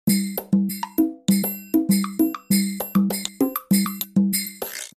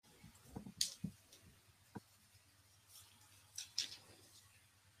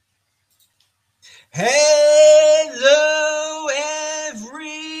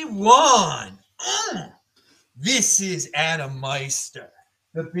everyone. This is Adam Meister,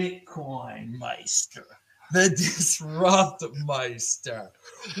 the Bitcoin Meister, the Disrupt Meister.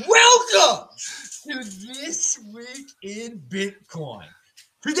 Welcome to This Week in Bitcoin.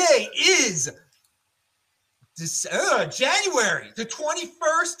 Today is January the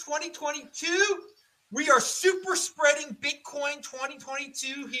 21st, 2022. We are super spreading Bitcoin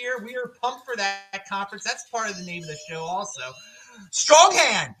 2022 here. We are pumped for that conference. That's part of the name of the show also. Strong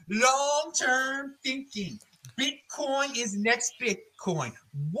hand, long-term thinking. Bitcoin is next Bitcoin.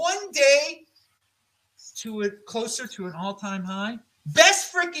 One day to it closer to an all-time high.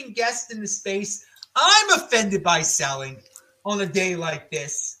 Best freaking guest in the space. I'm offended by selling on a day like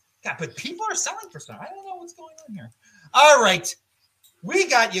this. God, but people are selling for some. I don't know what's going on here. All right. We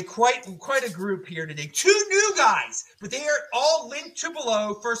got you quite a group here today. Two new guys, but they are all linked to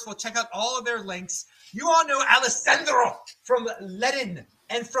below. First of all, check out all of their links. You all know Alessandro from Lenin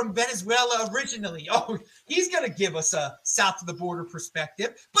and from Venezuela originally. Oh, he's going to give us a south of the border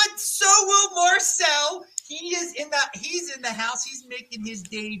perspective. But so will Marcel. He's in the house. He's making his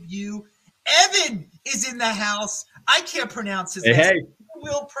debut. Evan is in the house. I can't pronounce his last name. He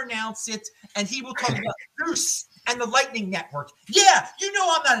will pronounce it, and he will talk about Zeus and the Lightning Network. Yeah, you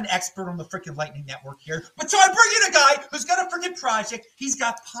know I'm not an expert on the freaking Lightning Network here, but so I bring in a guy who's got a freaking project. He's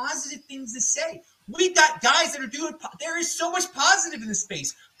got positive things to say. We got guys that are doing. There is so much positive in this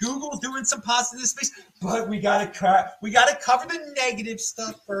space. Google's doing some positive in this space, but we gotta cover the negative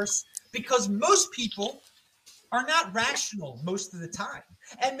stuff first because most people are not rational most of the time,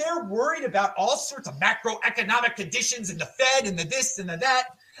 and they're worried about all sorts of macroeconomic conditions and the Fed and the this and the that.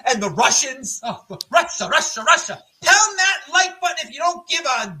 And the Russians, Russia. Pound that like button if you don't give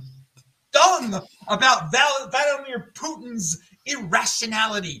a dung about Vladimir Putin's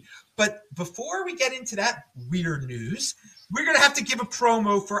irrationality. But before we get into that weird news, we're going to have to give a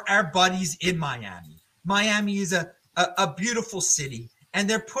promo for our buddies in Miami. Miami is a beautiful city, and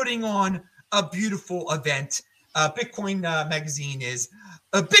they're putting on a beautiful event. Bitcoin Magazine is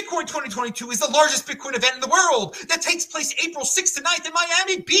Bitcoin 2022 is the largest Bitcoin event in the world that takes place April 6th to 9th in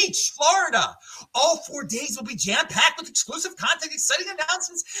Miami Beach, Florida. All 4 days will be jam-packed with exclusive content, exciting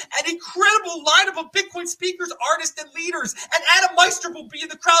announcements, and incredible lineup of Bitcoin speakers, artists, and leaders. And Adam Meister will be in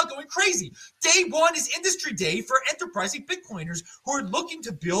the crowd going crazy. Day one is industry day for enterprising Bitcoiners who are looking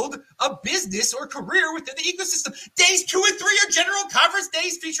to build a business or career within the ecosystem. Days 2 and 3 are general conference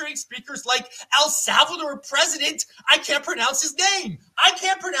days featuring speakers like El Salvador President, I can't pronounce his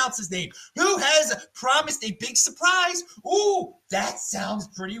name, who has promised a big surprise. Ooh, that sounds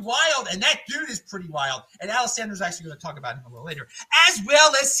pretty wild. And that dude is pretty wild. And Alessandro's actually going to talk about him a little later. As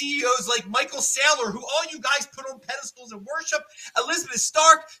well as CEOs like Michael Saylor, who all you guys put on pedestals and worship, Elizabeth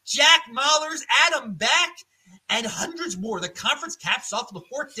Stark, Jack Mallers, Adam Back, and hundreds more. The conference caps off the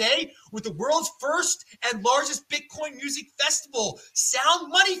 4th day with the world's first and largest Bitcoin music festival, Sound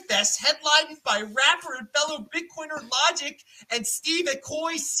Money Fest, headlined by rapper and fellow Bitcoiner Logic and Steve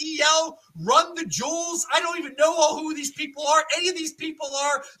Akoy, CL, Run the Jewels. I don't even know who these people are. Any of these people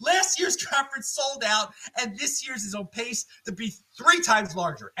are. Last year's conference sold out, and this year's is on pace to be 3 times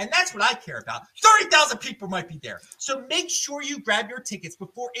larger. And that's what I care about. 30,000 people might be there. So make sure you grab your tickets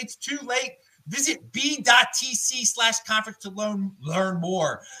before it's too late. Visit b.tc/conference to learn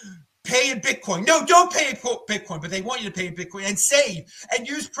more. Pay in Bitcoin. No, don't pay in Bitcoin, but they want you to pay in Bitcoin and save. And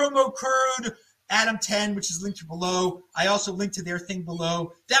use promo code Adam10, which is linked below. I also linked to their thing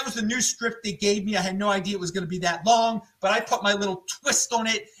below. That was the new script they gave me. I had no idea it was going to be that long, but I put my little twist on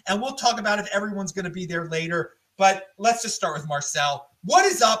it, and we'll talk about if everyone's going to be there later. But let's just start with Marcel. What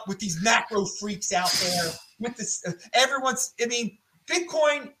is up with these macro freaks out there? With this,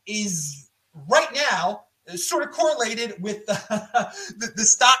 Bitcoin is right now sort of correlated with the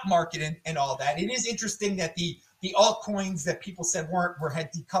stock market and all that. It is interesting that the altcoins that people said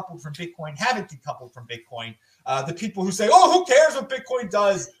had decoupled from Bitcoin haven't decoupled from Bitcoin. The people who say, oh, who cares what Bitcoin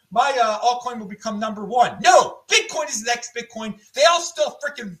does? My altcoin will become number one. No, Bitcoin is the next Bitcoin. They all still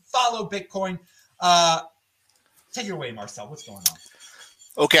freaking follow Bitcoin. Take it away, Marcel. What's going on?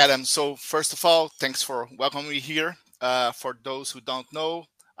 Okay, Adam. So first of all, thanks for welcoming me here. For those who don't know,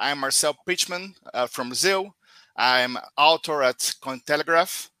 I'm Marcel Pichman from Brazil. I'm author at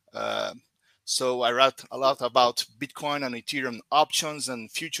Cointelegraph. So I write a lot about Bitcoin and Ethereum options and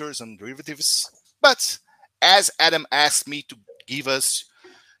futures and derivatives. But as Adam asked me to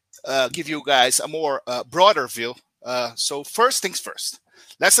give you guys a more broader view, so first things first.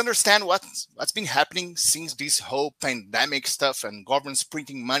 Let's understand what's been happening since this whole pandemic stuff and governments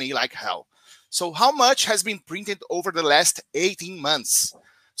printing money like hell. So how much has been printed over the last 18 months?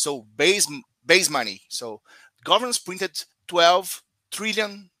 So base money. So governments printed $12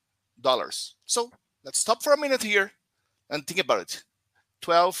 trillion So let's stop for a minute here and think about it.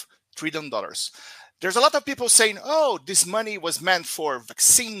 $12 trillion. There's a lot of people saying, oh, this money was meant for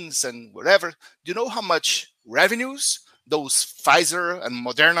vaccines and whatever. Do you know how much revenues those Pfizer and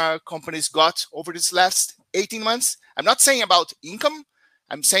Moderna companies got over this last 18 months? I'm not saying about income.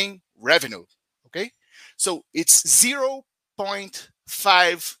 I'm saying revenue. Okay. So it's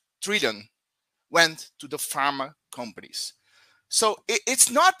 0.5 trillion went to the pharma companies. So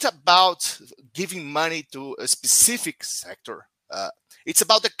it's not about giving money to a specific sector. It's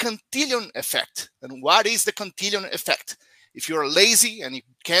about the cantillon effect. And what is the cantillon effect? If you're lazy and you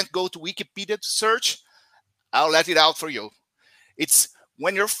can't go to Wikipedia to search, I'll let it out for you. It's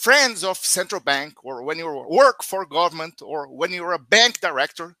when you're friends of central bank, or when you work for government, or when you're a bank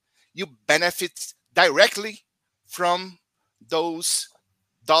director, you benefit directly from those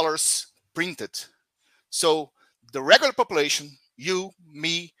dollars printed. So the regular population, you,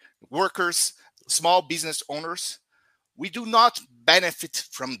 me, workers, small business owners, we do not benefit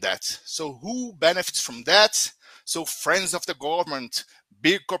from that. So who benefits from that? So friends of the government,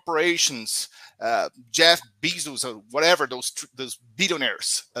 big corporations, Jeff Bezos or whatever, those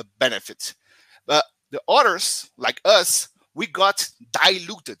billionaires benefit. But the others, like us, we got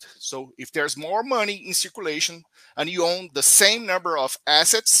diluted. So if there's more money in circulation and you own the same number of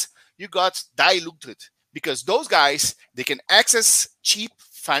assets, you got diluted, because those guys, they can access cheap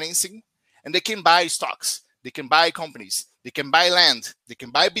financing and they can buy stocks. They can buy companies, they can buy land, they can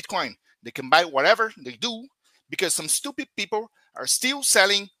buy Bitcoin, they can buy whatever they do, because some stupid people are still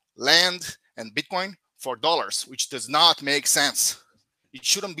selling land and Bitcoin for dollars, which does not make sense. It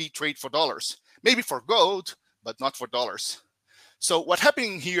shouldn't be traded for dollars. Maybe for gold, but not for dollars. So what's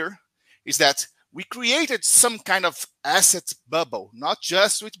happening here is that we created some kind of asset bubble, not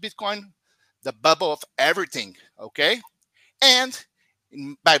just with Bitcoin, the bubble of everything, okay? And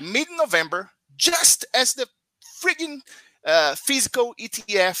by mid-November, just as the friggin' physical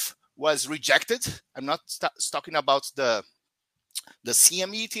ETF was rejected, I'm not talking about the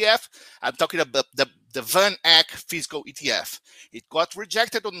CME ETF, I'm talking about the Van Eck physical ETF. It got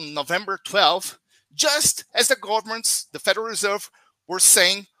rejected on November 12th, just as the governments, the Federal Reserve, were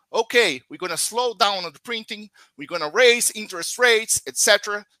saying, okay, we're going to slow down on the printing, we're going to raise interest rates,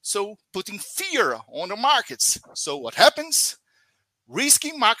 etc. So putting fear on the markets. So what happens?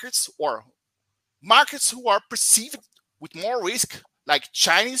 Risky markets, or markets who are perceived with more risk, like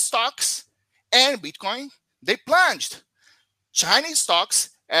Chinese stocks and Bitcoin, they plunged. Chinese stocks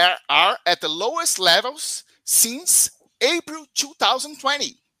are at the lowest levels since April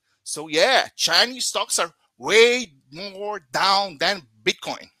 2020. So yeah, Chinese stocks are way more down than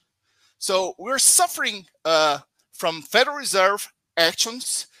Bitcoin. So we're suffering from Federal Reserve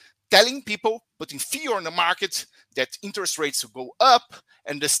actions telling people, putting fear on the market, that interest rates will go up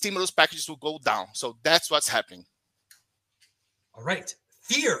and the stimulus packages will go down. So that's what's happening. All right.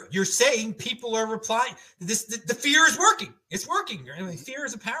 Fear. You're saying people are replying. The fear is working. It's working. I mean, fear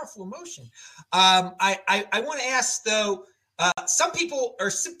is a powerful emotion. I want to ask though. Some people are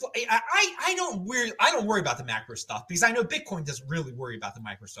simple. I don't worry about the macro stuff, because I know Bitcoin doesn't really worry about the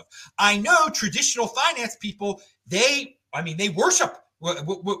micro stuff. I know traditional finance people, they worship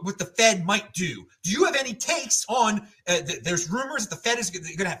what the Fed might do. Do you have any takes on? There's rumors that the Fed is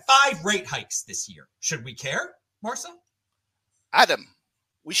going to have 5 rate hikes this year. Should we care, Marcel? Adam,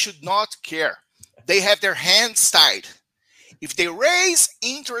 we should not care. They have their hands tied. If they raise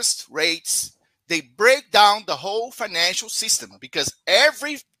interest rates, they break down the whole financial system, because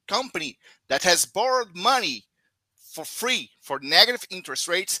every company that has borrowed money for free for negative interest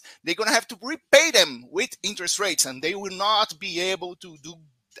rates, they're going to have to repay them with interest rates, and they will not be able to do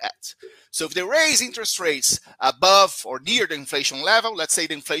that. So if they raise interest rates above or near the inflation level, let's say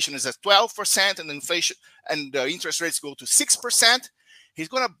the inflation is at 12% and the interest rates go to 6%, he's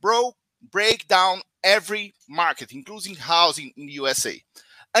going to break down every market, including housing in the USA.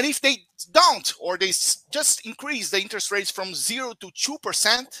 And if they don't, or they just increase the interest rates from 0 to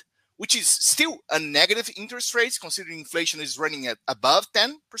 2%, which is still a negative interest rate, considering inflation is running at above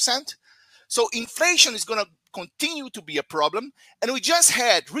 10%. So inflation is going to continue to be a problem. And we just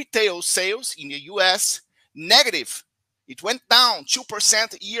had retail sales in the US negative. It went down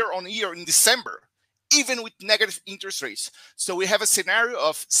 2% year on year in December, even with negative interest rates. So we have a scenario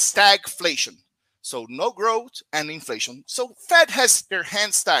of stagflation. So no growth and inflation. So Fed has their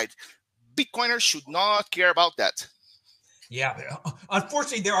hands tied. Bitcoiners should not care about that. Yeah,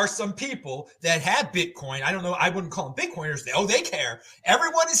 unfortunately, there are some people that have Bitcoin. I don't know. I wouldn't call them Bitcoiners. They care.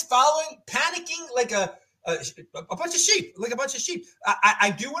 Everyone is following, panicking like a a bunch of sheep, like a bunch of sheep.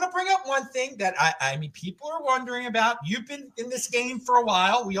 I do want to bring up one thing that I mean, people are wondering about. You've been in this game for a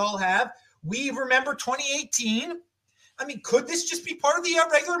while. We all have. We remember 2018. I mean, could this just be part of the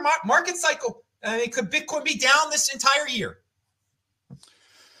regular market cycle? I mean, could Bitcoin be down this entire year?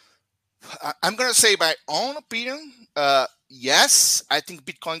 I'm going to say my own opinion. Yes, I think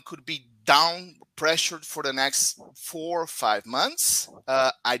Bitcoin could be down pressured for the next 4 or 5 months.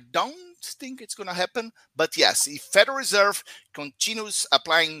 I don't think it's going to happen. But yes, if Federal Reserve continues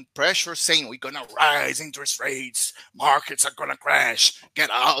applying pressure, saying we're going to rise interest rates, markets are going to crash, get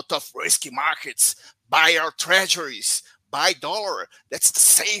out of risky markets, buy our treasuries, buy dollar. That's the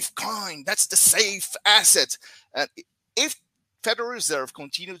safe coin. That's the safe asset. If Federal Reserve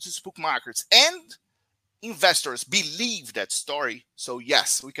continues to spook markets and investors believe that story, so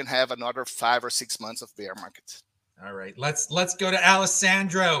yes, we can have another 5 or 6 months of bear market. All right, let's go to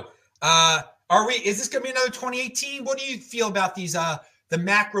Alessandro. Is this going to be another 2018? What do you feel about these the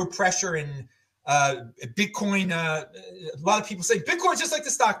macro pressure and Bitcoin? A lot of people say Bitcoin's just like the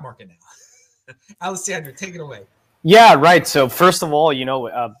stock market now. Alessandro, take it away. Yeah, right. So first of all,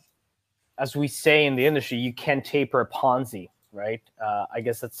 as we say in the industry, you can't taper a Ponzi, right? I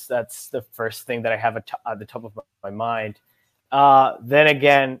guess that's the first thing that I have at the top of my mind. Then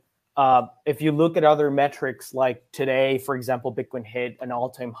again, if you look at other metrics, like today, for example, Bitcoin hit an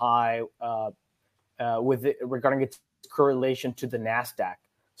all-time high regarding its correlation to the Nasdaq.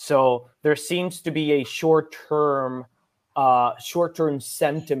 So there seems to be a short-term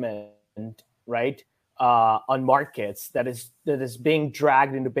sentiment, right, on markets that is being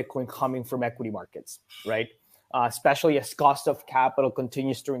dragged into Bitcoin coming from equity markets, right? Especially as cost of capital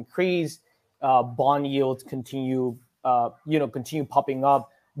continues to increase, bond yields continue popping up.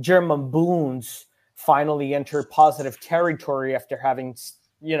 German bonds finally enter positive territory after having,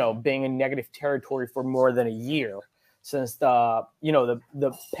 being in negative territory for more than a year since the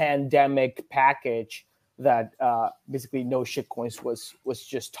pandemic package that basically no shitcoins was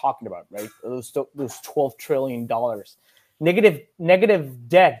just talking about, right? Those $12 trillion. Negative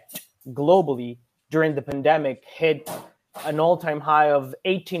debt globally during the pandemic hit an all-time high of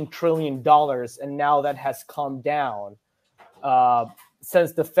 $18 trillion, and now that has come down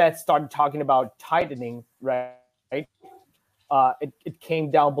since the Fed started talking about tightening, right? It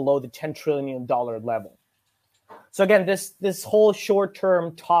came down below the $10 trillion level. So again, this whole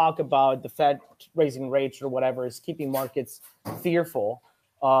short-term talk about the Fed raising rates or whatever is keeping markets fearful.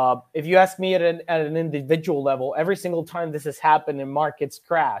 If you ask me at an individual level, every single time this has happened and markets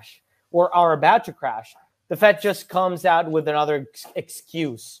crash or are about to crash, the Fed just comes out with another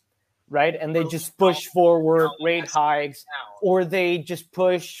excuse, right? And they just push forward rate hikes, or they just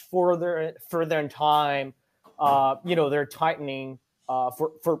push further in time. They're tightening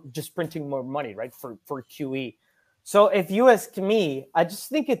for just printing more money, right? For QE. So if you ask me, I just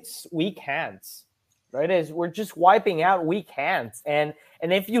think it's weak hands, right? We're just wiping out weak hands. And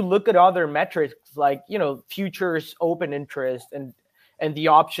if you look at other metrics like, futures open interest and the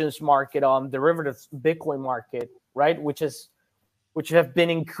options market on derivatives Bitcoin market, right? Which have been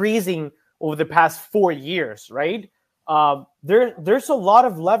increasing over the past 4 years, right? There's a lot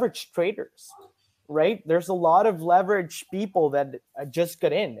of leverage traders, right? There's a lot of leverage people that just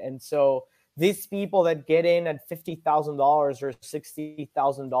got in. And so these people that get in at $50,000 or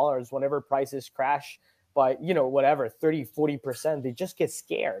 $60,000, whenever prices crash by, 30-40%, they just get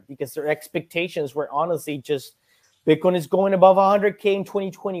scared because their expectations were honestly just Bitcoin is going above 100K in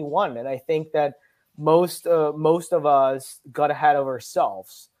 2021. And I think that most of us got ahead of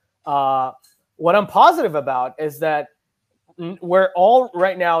ourselves. What I'm positive about is that we're all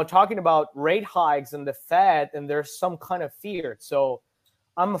right now talking about rate hikes and the Fed, and there's some kind of fear. So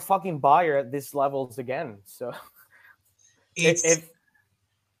I'm a fucking buyer at these levels again. So I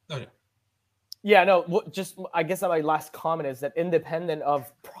guess my last comment is that independent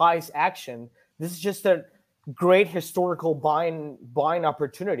of price action, this is just a great historical buying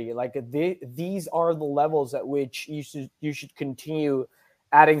opportunity. Like these are the levels at which you should continue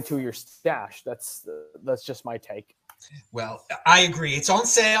adding to your stash. That's just my take. Well, I agree. It's on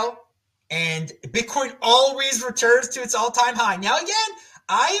sale, and Bitcoin always returns to its all-time high. Now, again,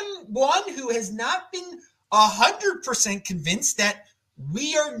 I am one who has not been 100% convinced that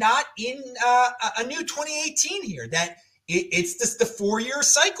we are not in a new 2018 here, that it's just the 4-year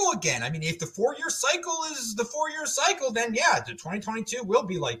cycle again. I mean, if the 4-year cycle is the 4-year cycle, then yeah, the 2022 will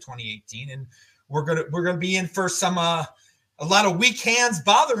be like 2018, and we're gonna be in for some a lot of weak hands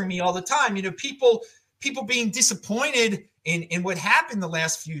bothering me all the time. People being disappointed in what happened the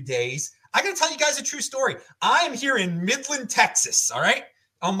last few days. I got to tell you guys a true story. I am here in Midland, Texas. All right.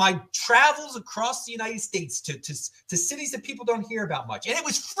 on my travels across the United States to cities that people don't hear about much. And it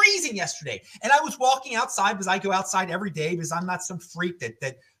was freezing yesterday. And I was walking outside because I go outside every day because I'm not some freak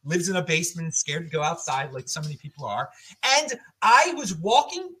that lives in a basement and scared to go outside like so many people are. And I was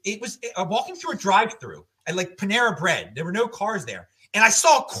walking, walking through a drive-through at like Panera Bread. There were no cars there. And I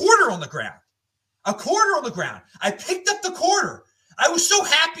saw a quarter on the ground. A quarter on the ground. I picked up the quarter. I was so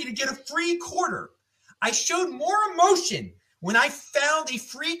happy to get a free quarter. I showed more emotion when I found a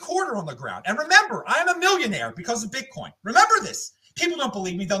free quarter on the ground. And remember, I am a millionaire because of Bitcoin. Remember this. People don't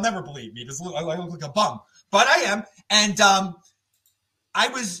believe me. They'll never believe me because I look like a bum. But I am. And I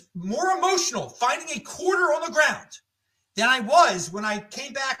was more emotional finding a quarter on the ground than I was when I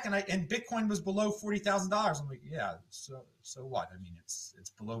came back and Bitcoin was below $40,000. I'm like, yeah, so what? I mean, it's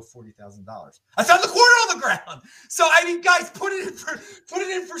below $40,000. I found the quarter on the ground. So I mean, guys, put it in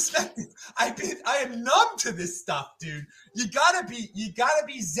perspective. I am numb to this stuff, dude. You gotta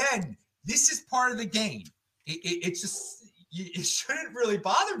be zen. This is part of the game. It's just it shouldn't really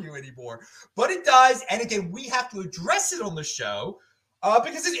bother you anymore, but it does. And again, we have to address it on the show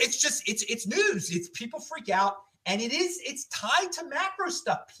because it's news. It's people freak out. And it's tied to macro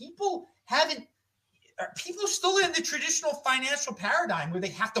stuff. People are still in the traditional financial paradigm where they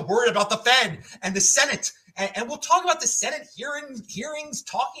have to worry about the Fed and the Senate. And we'll talk about the Senate hearings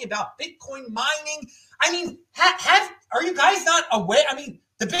talking about Bitcoin mining. I mean, are you guys not aware? I mean,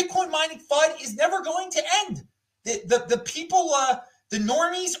 the Bitcoin mining FUD is never going to end. The people, the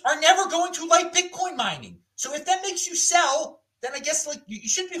normies are never going to like Bitcoin mining. So if that makes you sell, then I guess like you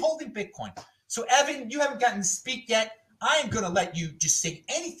shouldn't be holding Bitcoin. So, Evan, you haven't gotten to speak yet. I am going to let you just say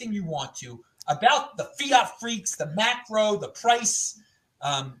anything you want to about the fiat freaks, the macro, the price.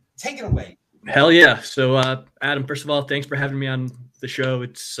 Take it away. Hell yeah. So, Adam, first of all, thanks for having me on the show.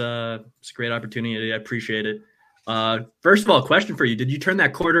 It's a great opportunity. I appreciate it. First of all, question for you. Did you turn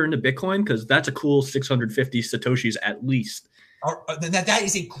that quarter into Bitcoin? Because that's a cool 650 Satoshis at least. That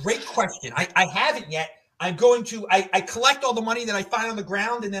is a great question. I haven't yet. I'm going to, I collect all the money that I find on the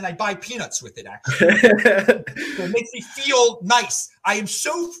ground and then I buy peanuts with it, actually. So it makes me feel nice.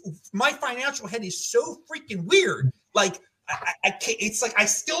 My financial head is so freaking weird. Like, I can't, it's like I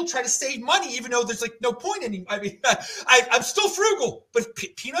still try to save money, even though there's like no point anymore. I mean, I'm still frugal, but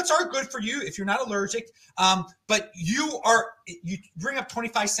peanuts are good for you if you're not allergic. But you bring up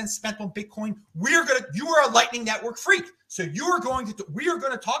 25 cents spent on Bitcoin. You are a Lightning Network freak. So we are going to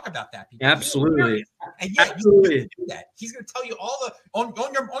talk about that. People. Absolutely. And yeah, absolutely. You do that. He's going to tell you all on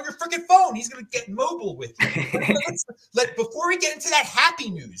your freaking phone. He's going to get mobile with you. Before we get into that happy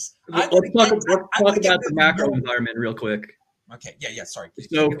news, let's talk about the macro environment real quick. Okay. Yeah. Sorry.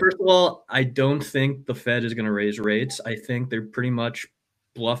 So first of all, I don't think the Fed is going to raise rates. I think they're pretty much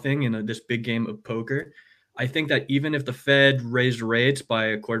bluffing in this big game of poker. I think that even if the Fed raised rates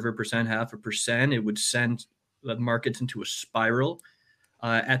by 0.25%, 0.5%, it would send the markets into a spiral.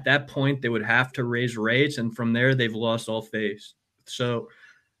 At that point, they would have to raise rates, and from there, they've lost all faith. So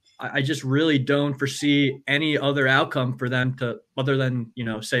I just really don't foresee any other outcome for them other than,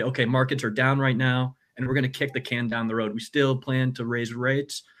 say, okay, markets are down right now, and we're going to kick the can down the road. We still plan to raise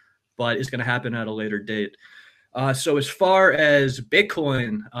rates, but it's going to happen at a later date. So as far as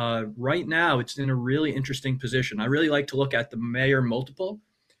Bitcoin, right now, it's in a really interesting position. I really like to look at the Mayer multiple,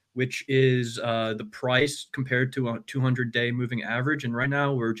 which is the price compared to a 200-day moving average. And right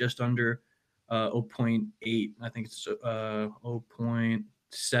now, we're just under 0.8. I think it's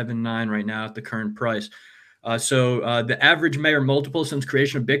 0.79 right now at the current price. So the average Mayer multiple since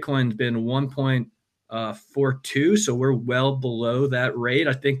creation of Bitcoin has been 1.42. So we're well below that rate.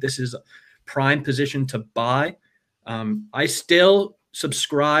 I think this is a prime position to buy. I still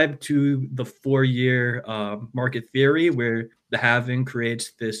subscribe to the 4-year market theory where the halving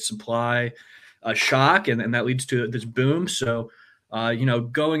creates this supply shock and that leads to this boom. So,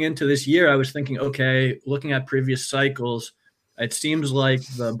 going into this year, I was thinking, okay, looking at previous cycles, it seems like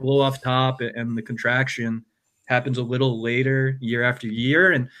the blow off top and the contraction happens a little later year after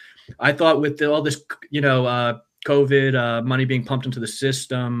year. And I thought with all this, COVID money being pumped into the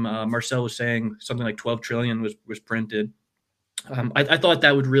system, Marcel was saying something like 12 trillion was printed. I thought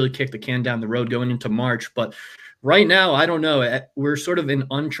that would really kick the can down the road going into March, but right now, I don't know. We're sort of in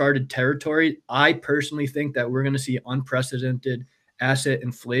uncharted territory. I personally think that we're going to see unprecedented asset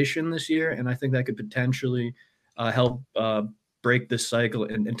inflation this year, and I think that could potentially help break this cycle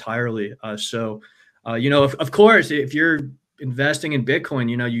entirely. Of course, if you're investing in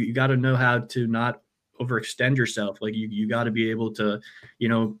Bitcoin, you got to know how to not overextend yourself. Like you got to be able to,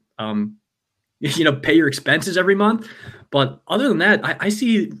 pay your expenses every month. But other than that, I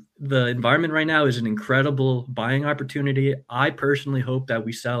see the environment right now is an incredible buying opportunity. I personally hope that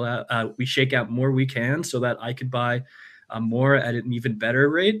we sell out, we shake out more we can, so that I could buy more at an even better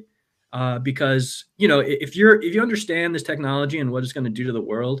rate. Because if you understand this technology and what it's going to do to the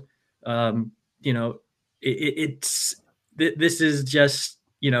world, you know, this is just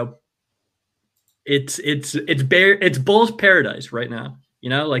it's bull's paradise right now.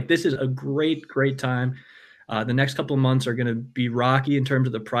 Like, this is a great time. The next couple of months are going to be rocky in terms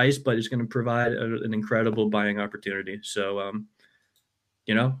of the price, but it's going to provide an incredible buying opportunity. So, I'm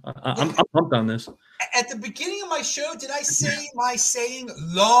pumped on this. At the beginning of my show, did I say my saying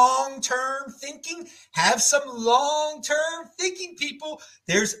long-term thinking? Have some long-term thinking, people.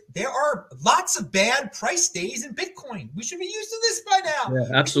 There are lots of bad price days in Bitcoin. We should be used to this by now.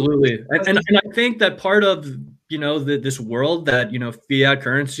 Yeah, absolutely. And I think that part of, this world that, fiat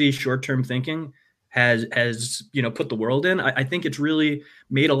currency, short-term thinking has put the world in, I think it's really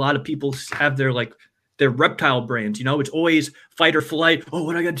made a lot of people have their reptile brains. It's always fight or flight. Oh,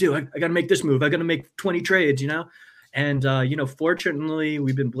 what I got to do? I got to make this move. I got to make 20 trades, And, fortunately,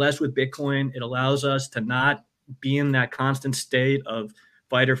 we've been blessed with Bitcoin. It allows us to not be in that constant state of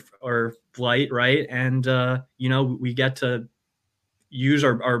fight or flight, right? And, we get to use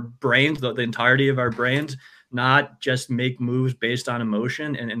our brains, the entirety of our brains, not just make moves based on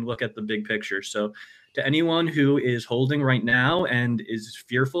emotion and look at the big picture. So to anyone who is holding right now and is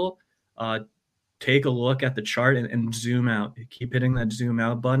fearful, take a look at the chart and zoom out. Keep hitting that zoom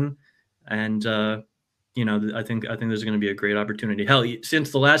out button. And, I think there's going to be a great opportunity. Hell,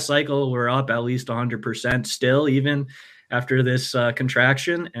 since the last cycle, we're up at least 100% still, even after this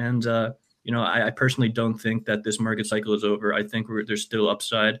contraction. And, I personally don't think that this market cycle is over. I think there's still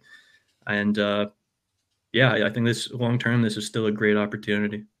upside. And, I think this long-term, this is still a great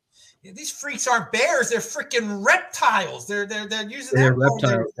opportunity. Yeah, these freaks aren't bears; they're freaking reptiles. They're using they're that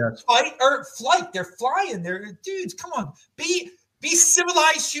reptiles. Yes. Fight or flight. They're flying. They're dudes. Come on, be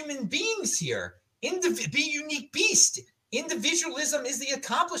civilized human beings here. Be unique beast. Individualism is the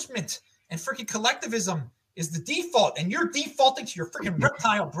accomplishment, and freaking collectivism is the default. And you're defaulting to your freaking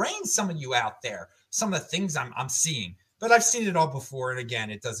reptile brain. Some of you out there. Some of the things I'm seeing, but I've seen it all before. And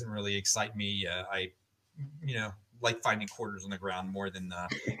again, it doesn't really excite me. I like finding quarters on the ground more than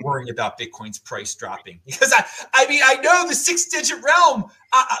worrying about Bitcoin's price dropping. Because I know the 6-digit realm.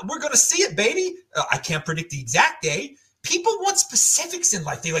 We're going to see it, baby. I can't predict the exact day. People want specifics in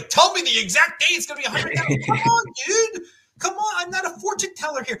life. They tell me the exact day it's going to be 100,000. Come on, dude. Come on. I'm not a fortune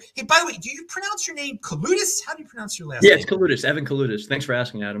teller here. Hey, by the way, do you pronounce your name Kalutis? How do you pronounce your last name? Yeah, it's Kalutis, Evan Kalutis. Thanks for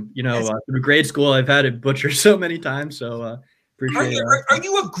asking, Adam. Through grade school, I've had it butchered so many times. So, Are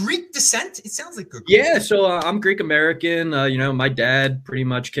you of Greek descent? It sounds like Greek. Yeah, so I'm Greek American. My dad pretty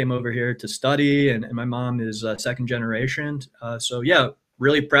much came over here to study, and my mom is second generation. So yeah,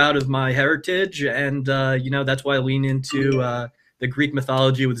 really proud of my heritage, and that's why I lean into the Greek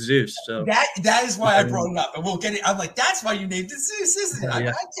mythology with Zeus. So that is why I brought it up, and we'll get it. I'm like, that's why you named it Zeus, isn't it?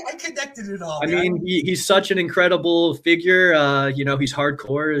 Yeah. I connected it all. I mean, he's such an incredible figure. He's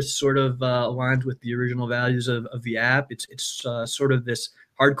hardcore, is sort of aligned with the original values of the app. It's sort of this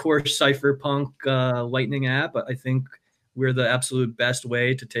hardcore cypherpunk Lightning app. I think we're the absolute best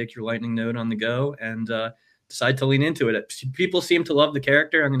way to take your Lightning node on the go and decide to lean into it. People seem to love the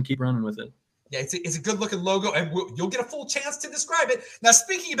character. I'm going to keep running with it. Yeah, it's a good-looking logo, and you'll get a full chance to describe it. Now,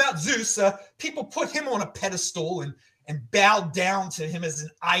 speaking about Zeus, people put him on a pedestal and bowed down to him as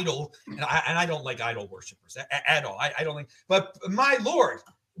an idol, and I don't like idol worshipers at all. I don't like. But my Lord,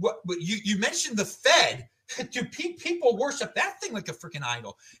 what you mentioned the Fed. Do people worship that thing like a freaking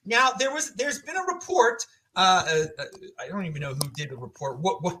idol? Now, there's been a report. I don't even know who did the report.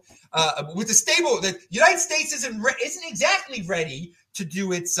 What with the stable, the United States isn't exactly ready to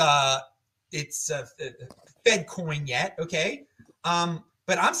do its Fed coin yet, okay?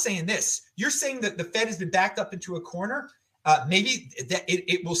 But I'm saying this. You're saying that the Fed has been backed up into a corner. Maybe that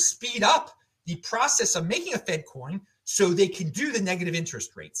it will speed up the process of making a Fed coin so they can do the negative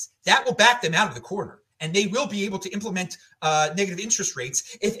interest rates. That will back them out of the corner. And they will be able to implement negative interest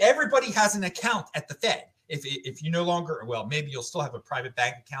rates if everybody has an account at the Fed. If you no longer, well, maybe you'll still have a private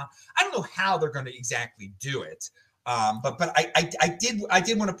bank account. I don't know how they're going to exactly do it. But I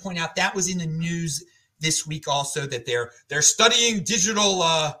did want to point out that was in the news this week also, that they're studying digital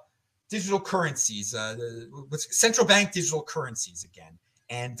currencies, central bank digital currencies again,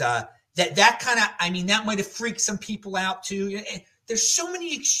 and that kind of, I mean, that might have freaked some people out too. there's so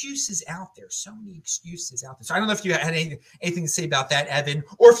many excuses out there. So many excuses out there. So I don't know if you had anything to say about that, Evan,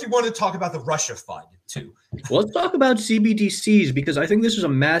 or if you want to talk about the Russia FUD too. Well, let's talk about CBDCs, because I think this is a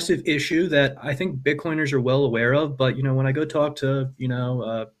massive issue that I think Bitcoiners are well aware of. But, when I go talk to,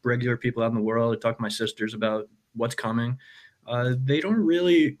 regular people out in the world, I talk to my sisters about what's coming, they don't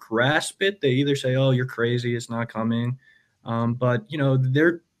really grasp it. They either say, oh, you're crazy, it's not coming. But,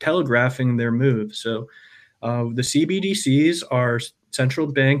 they're telegraphing their move. So the CBDCs are central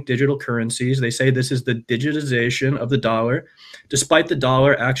bank digital currencies. They say this is the digitization of the dollar, despite the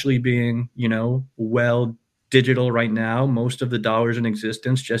dollar actually being, well digital right now. Most of the dollars in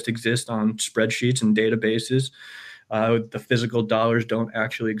existence just exist on spreadsheets and databases. The physical dollars don't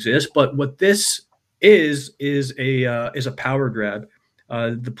actually exist. But what this is a power grab.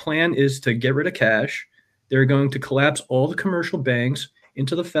 The plan is to get rid of cash. They're going to collapse all the commercial banks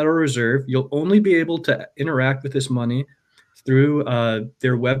into the Federal Reserve. You'll only be able to interact with this money through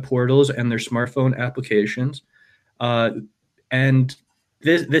their web portals and their smartphone applications. And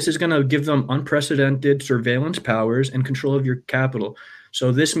this is going to give them unprecedented surveillance powers and control of your capital.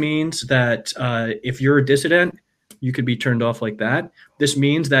 So this means that if you're a dissident, you could be turned off like that. This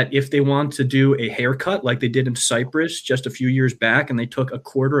means that if they want to do a haircut like they did in Cyprus just a few years back and they took a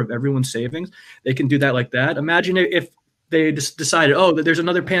quarter of everyone's savings, they can do that like that. Imagine if they just decided, oh, there's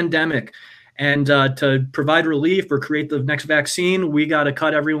another pandemic, and to provide relief or create the next vaccine, we got to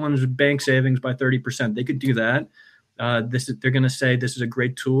cut everyone's bank savings by 30%. They could do that. They're going to say this is a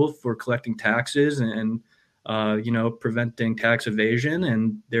great tool for collecting taxes and preventing tax evasion,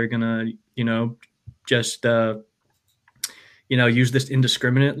 and they're going to just use this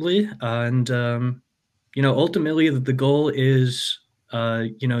indiscriminately. And ultimately the goal is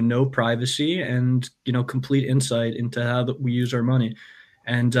no privacy and complete insight into how we use our money.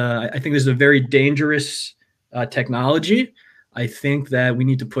 And I think this is a very dangerous technology. I think that we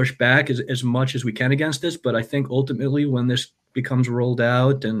need to push back as much as we can against this. But I think ultimately when this becomes rolled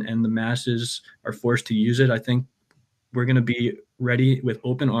out and the masses are forced to use it, I think we're going to be ready with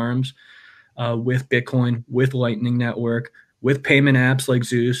open arms, with Bitcoin, with Lightning Network, with payment apps like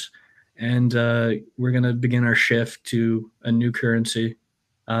Zeus. And we're going to begin our shift to a new currency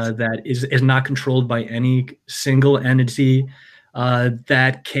that is not controlled by any single entity,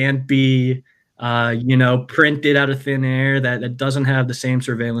 that can't be printed out of thin air, that doesn't have the same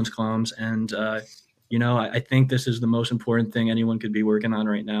surveillance columns. And I think this is the most important thing anyone could be working on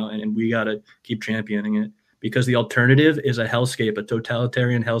right now, and we got to keep championing it, because the alternative is a hellscape, a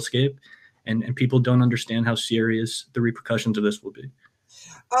totalitarian hellscape, and people don't understand how serious the repercussions of this will be.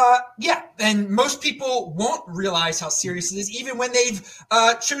 Yeah, and most people won't realize how serious it is, even when they've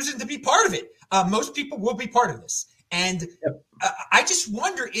chosen to be part of it. Most people will be part of this. And yep. I just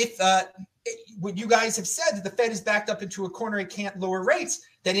wonder if what you guys have said, that the Fed is backed up into a corner, it can't lower rates,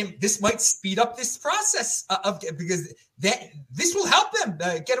 then this might speed up this process because this will help them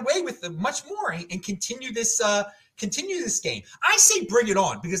get away with much more and continue this game. I say bring it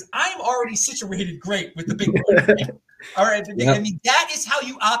on, because I'm already situated great with the Bitcoin. All right. Yep. I mean, that is how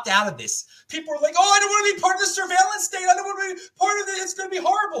you opt out of this. People are like, oh, I don't want to be part of the surveillance state. I don't want to be part of it. It's going to be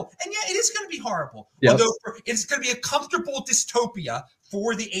horrible. And yeah, it is going to be horrible. Yep. Although it's going to be a comfortable dystopia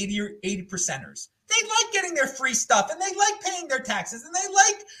for the 80 percenters. They like getting their free stuff, and they like paying their taxes, and they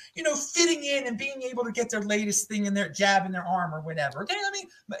like, fitting in and being able to get their latest thing in their jab in their arm or whatever. Okay. I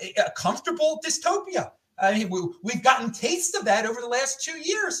mean, a comfortable dystopia. I mean, we've gotten tastes of that over the last 2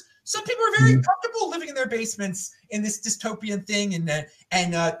 years. Some people are very comfortable living in their basements in this dystopian thing,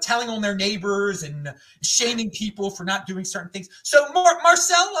 and telling on their neighbors and shaming people for not doing certain things. So,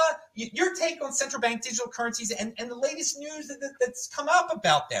 Marcel, your take on central bank digital currencies and the latest news that's come up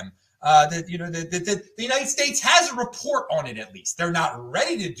about them. The United States has a report on it. At least they're not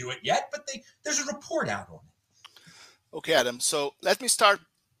ready to do it yet, but there's a report out on it. Okay, Adam. So let me start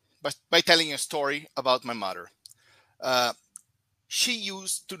by telling you a story about my mother. She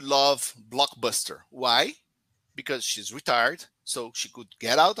used to love Blockbuster. Why? Because she's retired, so she could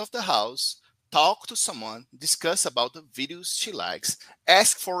get out of the house, talk to someone, discuss about the videos she likes,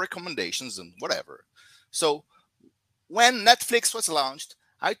 ask for recommendations and whatever. So when Netflix was launched,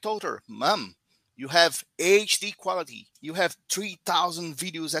 I told her, Mom, you have HD quality. You have 3,000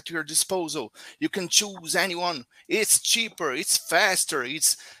 videos at your disposal. You can choose anyone. It's cheaper. It's faster.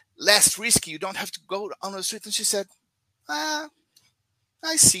 It's less risky. You don't have to go on the street. And she said,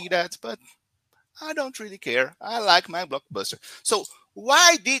 I see that, but I don't really care. I like my Blockbuster. So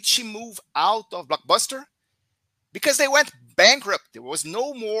why did she move out of Blockbuster? Because they went bankrupt. There was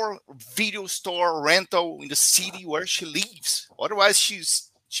no more video store rental in the city where she lives. Otherwise,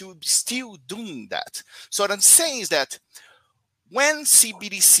 she would be still doing that. So what I'm saying is that when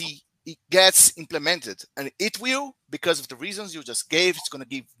CBDC gets implemented, and it will, because of the reasons you just gave, it's going to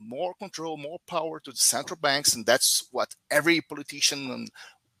give more control, more power to the central banks, and that's what every politician and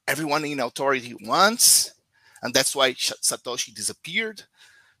everyone in authority wants, and that's why Satoshi disappeared.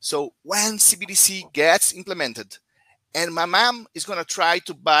 So when CBDC gets implemented, and my mom is going to try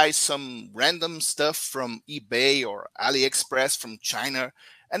to buy some random stuff from eBay or AliExpress from China,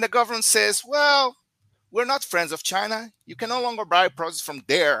 and the government says, well, we're not friends of China. You can no longer buy products from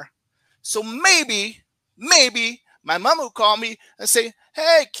there. So maybe my mom will call me and say,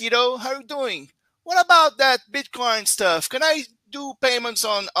 hey, kiddo, how are you doing? What about that Bitcoin stuff? Can I do payments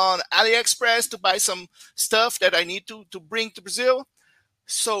on AliExpress to buy some stuff that I need to bring to Brazil?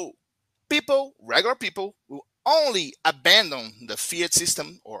 So people, regular people, will only abandon the fiat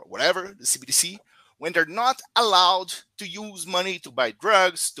system or whatever, the CBDC, when they're not allowed to use money to buy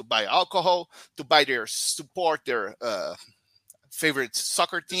drugs, to buy alcohol, to buy support their favorite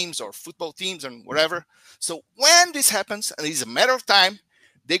soccer teams or football teams and whatever. So when this happens, and it's a matter of time,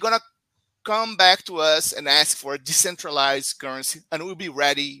 they're going to come back to us and ask for a decentralized currency, and we'll be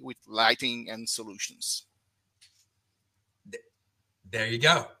ready with lighting and solutions. There you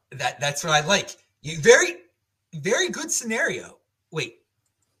go. That's what I like. Very good scenario. Wait.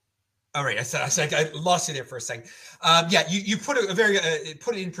 All right. I lost you there for a second. Yeah, you put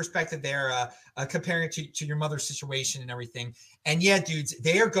put it in perspective there, comparing it to your mother's situation and everything. And yeah, dudes,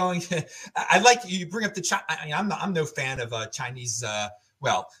 they are going to. I like you bring up the China. I'm no fan of Chinese.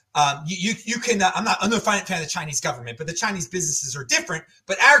 You can. I'm no fan of the Chinese government, but the Chinese businesses are different.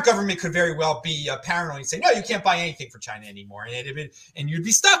 But our government could very well be paranoid and say, no, you can't buy anything for China anymore, and you'd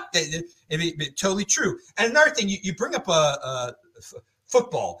be stuck. It'd be totally true. And another thing, you bring up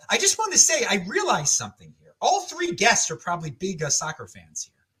football. I just want to say, I realized something here. All three guests are probably big soccer fans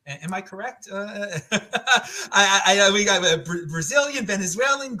here. Am I correct? We got Brazilian,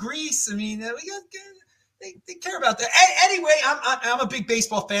 Venezuelan, Greece. I mean, we got. They care about that. Anyway, I'm a big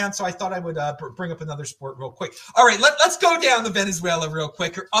baseball fan, so I thought I would bring up another sport real quick. All right, let's go down to Venezuela real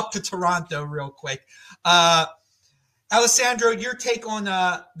quick, or up to Toronto real quick. Alessandro, your take on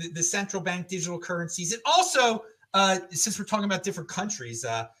the central bank digital currencies, and also since we're talking about different countries,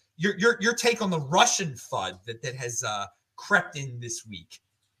 your take on the Russian FUD that has crept in this week.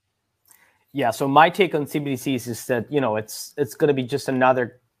 Yeah, so my take on CBDCs is that it's going to be just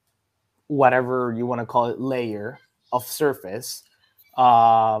another, whatever you want to call it, layer of surface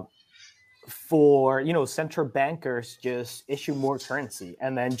for central bankers just issue more currency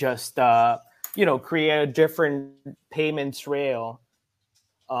and then just create a different payments rail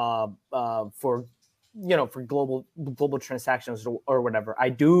for global transactions or whatever.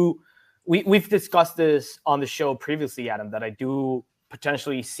 We've discussed this on the show previously, Adam, that I do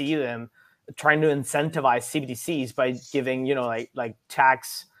potentially see them trying to incentivize CBDCs by giving like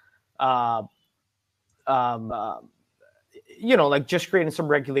tax just creating some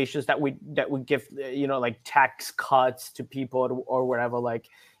regulations that would give like tax cuts to people or whatever. Like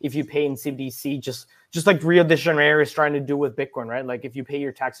if you pay in CBDC, just like Rio de Janeiro is trying to do with Bitcoin, right? Like if you pay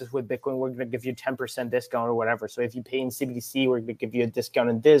your taxes with Bitcoin, we're going to give you 10% discount or whatever. So if you pay in CBDC, we're going to give you a discount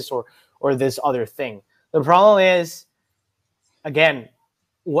in this or this other thing. The problem is, again,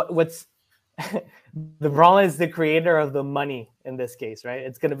 what's the problem is the creator of the money in this case, right?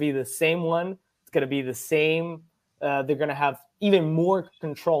 It's going to be the same one. It's going to be the same. They're going to have even more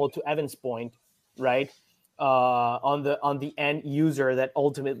control, to Evan's point, right? On the end user that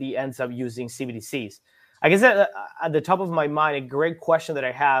ultimately ends up using CBDCs. I guess at the top of my mind, a great question that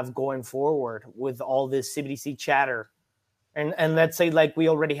I have going forward with all this CBDC chatter, and let's say like we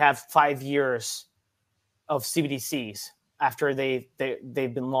already have 5 years of CBDCs after they've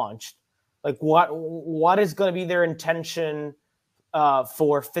been launched. Like what is going to be their intention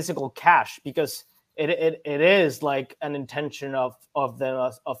for physical cash? Because it is like an intention of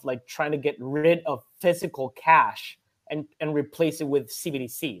them of like trying to get rid of physical cash and replace it with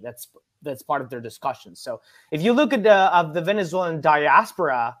CBDC. That's part of their discussion. So if you look at the Venezuelan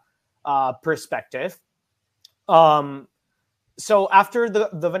diaspora perspective, so after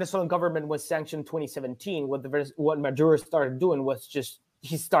the Venezuelan government was sanctioned in 2017, what Maduro started doing was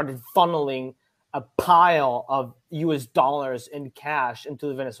he started funneling a pile of US dollars in cash into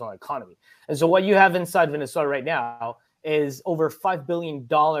the Venezuelan economy. And so what you have inside Venezuela right now is over $5 billion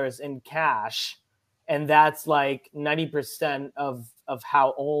in cash. And that's like 90% of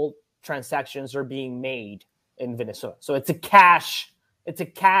how all transactions are being made in Venezuela. So it's a cash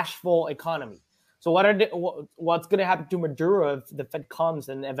full economy. So what's going to happen to Maduro if the Fed comes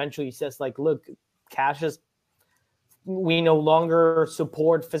and eventually says like, look, we no longer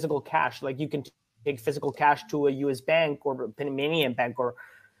support physical cash. Like you can take physical cash to a U.S. bank or a Panamanian bank or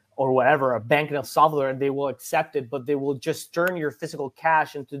whatever, a bank in El Salvador, and they will accept it, but they will just turn your physical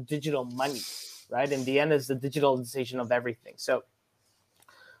cash into digital money, right? In the end, it's the digitalization of everything. So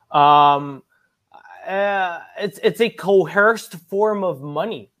it's a coerced form of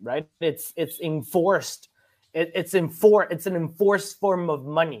money, right? It's enforced. It's an enforced form of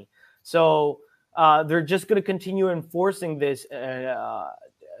money. So they're just going to continue enforcing this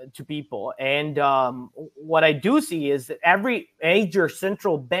to people. And what I do see is that every major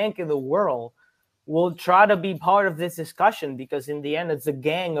central bank in the world will try to be part of this discussion, because in the end, it's a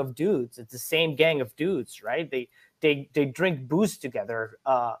gang of dudes. It's the same gang of dudes, right? They drink booze together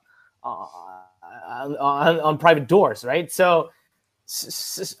on private doors, right? So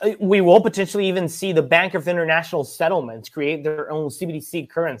we will potentially even see the Bank of International Settlements create their own CBDC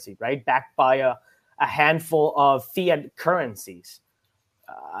currency, right? Backed by a handful of fiat currencies.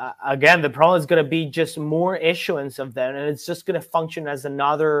 Again, the problem is going to be just more issuance of them, and it's just going to function as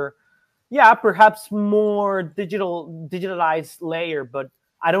another, perhaps more digitalized layer. But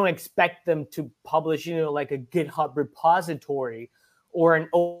I don't expect them to publish, like a GitHub repository or an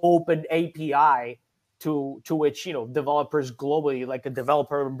open API to which developers globally, like a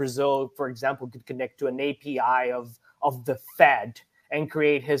developer in Brazil, for example, could connect to an API of the Fed and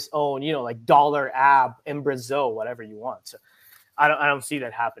create his own, like dollar app in Brazil, whatever you want. So I don't see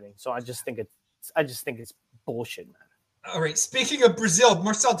that happening. So I just think it's bullshit, man. All right. Speaking of Brazil,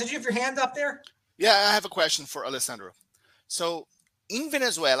 Marcel, did you have your hand up there? Yeah, I have a question for Alessandro. So in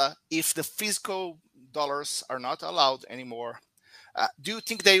Venezuela, if the physical dollars are not allowed anymore, do you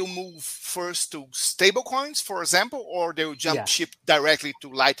think they will move first to stable coins, for example, or they will jump ship directly to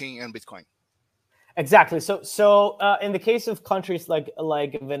Lightning and Bitcoin? Exactly. So in the case of countries like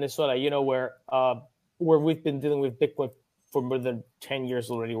Venezuela, where we've been dealing with Bitcoin for more than 10 years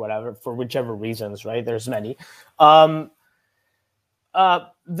already, whatever, for whichever reasons, right? There's many. There's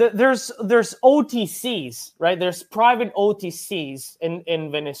OTCs, right? There's private OTCs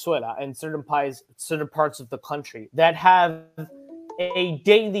in Venezuela and certain parts of the country that have a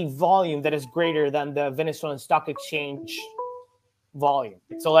daily volume that is greater than the Venezuelan Stock Exchange volume.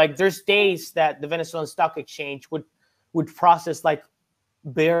 So like there's days that the Venezuelan Stock Exchange would process like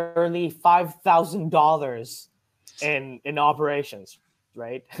barely $5,000 in operations,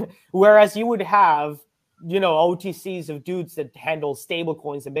 right? Whereas you would have OTCs of dudes that handle stable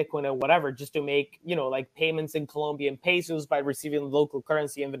coins and Bitcoin and whatever, just to make like payments in Colombian pesos by receiving local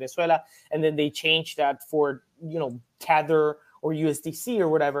currency in Venezuela, and then they change that for Tether or USDC or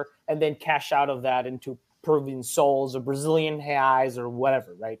whatever, and then cash out of that into Peruvian sols or Brazilian reais or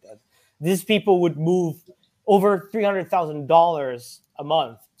whatever, right? These people would move over $300,000 a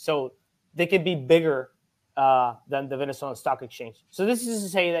month, so they could be bigger than the Venezuelan Stock Exchange. So this is to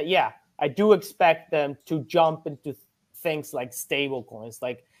say that, I do expect them to jump into things like stable coins.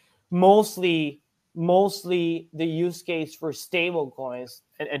 Like mostly the use case for stable coins,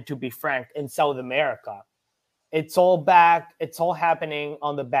 and to be frank, in South America, it's all happening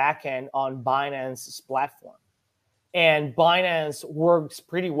on the back end on Binance's platform. And Binance works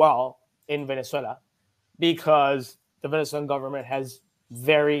pretty well in Venezuela because the Venezuelan government has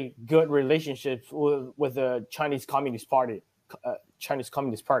very good relationships with the Chinese Communist Party,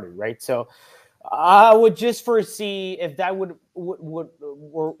 right? So I would just foresee, if that were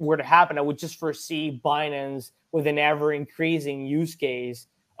to happen, I would just foresee Binance with an ever increasing use case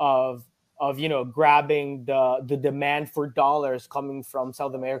of grabbing the demand for dollars coming from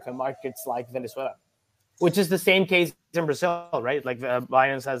South American markets like Venezuela, which is the same case in Brazil, right? Like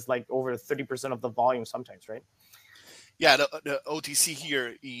Binance has like over 30% of the volume sometimes, right? Yeah, the OTC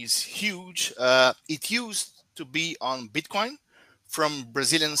here is huge. It used to be on Bitcoin from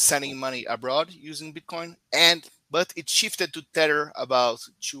Brazilians sending money abroad using Bitcoin, but it shifted to Tether about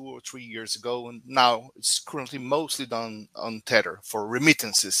 2 or 3 years ago, and now it's currently mostly done on Tether for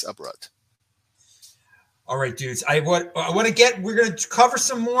remittances abroad. All right, dudes. We're going to cover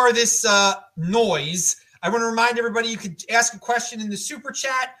some more of this noise. I want to remind everybody you could ask a question in the super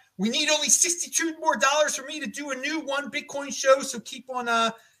chat. We need only $62 more for me to do a new One Bitcoin show, so keep on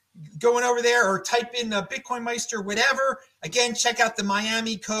going over there or type in Bitcoin Meister, whatever. Again, check out the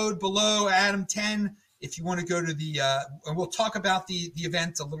Miami code below, Adam10, if you want to go to and we'll talk about the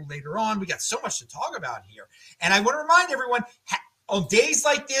event a little later on. We got so much to talk about here. And I want to remind everyone, on days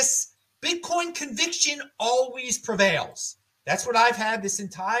like this, Bitcoin conviction always prevails. That's what I've had this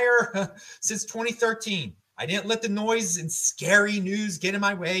entire since 2013. I didn't let the noise and scary news get in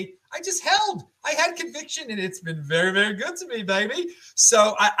my way. I just held. I had conviction, and it's been very, very good to me, baby.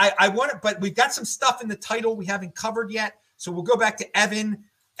 So I want it, but we've got some stuff in the title we haven't covered yet. So we'll go back to Evan.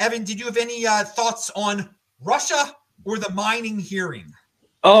 Evan, did you have any thoughts on Russia or the mining hearing?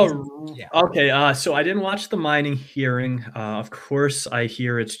 Oh, Yeah. okay. So I didn't watch the mining hearing. Of course, I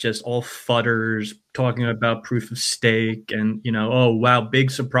hear it's just all fudders talking about proof of stake and, oh, wow,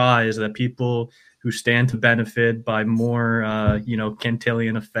 big surprise that people who stand to benefit by more,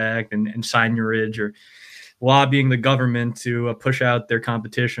 Cantillon effect and seigniorage or lobbying the government to push out their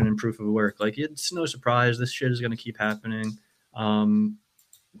competition and proof of work. Like, it's no surprise. This shit is going to keep happening.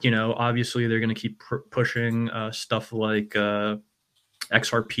 Obviously, they're going to keep pushing stuff like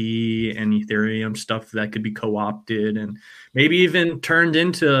XRP and Ethereum, stuff that could be co-opted and maybe even turned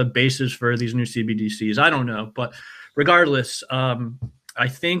into bases for these new CBDCs. I don't know, but regardless, I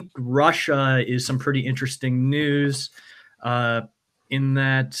think Russia is some pretty interesting news in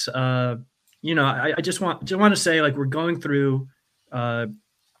that I just want to say, like, we're going through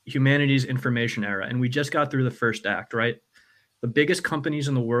humanity's information era, and we just got through the first act, right? The biggest companies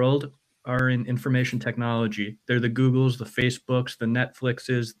in the world are in information technology. They're the Googles, the Facebooks, the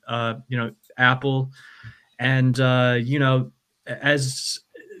Netflixes, Apple. And, as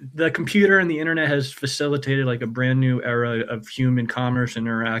the computer and the internet has facilitated like a brand new era of human commerce and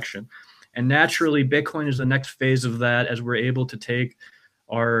interaction. And naturally, Bitcoin is the next phase of that as we're able to take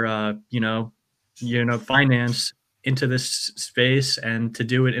our, finance into this space and to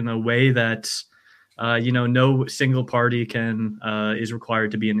do it in a way that's, no single party is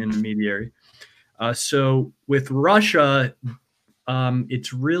required to be an intermediary. So with Russia,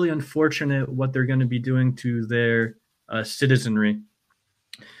 it's really unfortunate what they're going to be doing to their citizenry,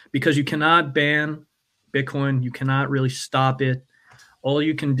 because you cannot ban Bitcoin. You cannot really stop it. All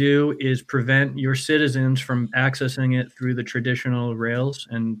you can do is prevent your citizens from accessing it through the traditional rails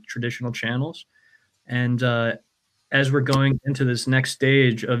and traditional channels. And as we're going into this next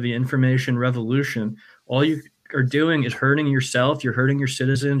stage of the information revolution, all you are doing is hurting yourself, you're hurting your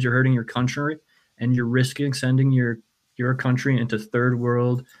citizens, you're hurting your country, and you're risking sending your country into third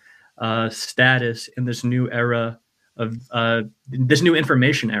world status in this new era of this new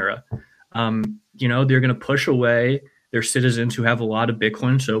information era. They're going to push away their citizens who have a lot of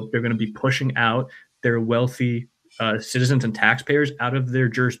Bitcoin, so they're going to be pushing out their wealthy citizens and taxpayers out of their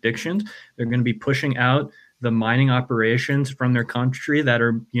jurisdictions. They're going to be pushing out the mining operations from their country that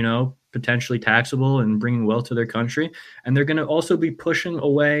are, potentially taxable and bringing wealth to their country. And they're going to also be pushing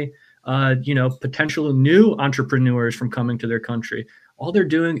away, potential new entrepreneurs from coming to their country. All they're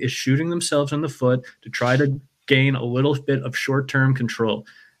doing is shooting themselves in the foot to try to gain a little bit of short-term control.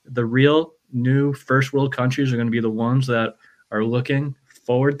 The real new first world countries are going to be the ones that are looking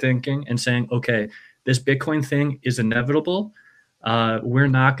forward thinking and saying, okay, this Bitcoin thing is inevitable. We're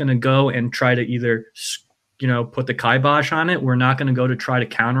not going to go and try to either, put the kibosh on it. We're not going to go to try to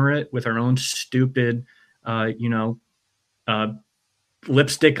counter it with our own stupid,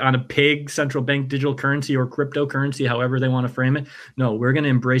 lipstick on a pig central bank digital currency or cryptocurrency, however they want to frame it. No, we're going to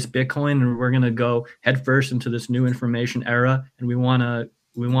embrace Bitcoin and we're going to go headfirst into this new information era. And we're in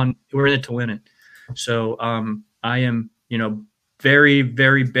it to win it. So I am, very,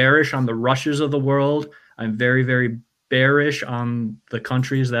 very bearish on the Russias of the world. I'm very, very bearish on the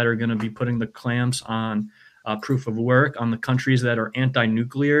countries that are going to be putting the clamps on proof of work, on the countries that are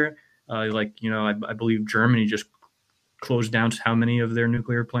anti-nuclear. I believe Germany just closed down how many of their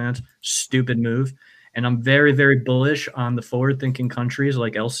nuclear plants. Stupid move. And I'm very, very bullish on the forward-thinking countries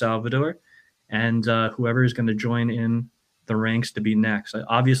like El Salvador and whoever is going to join in the ranks to be next.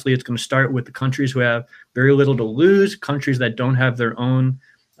 Obviously, it's going to start with the countries who have very little to lose, countries that don't have their own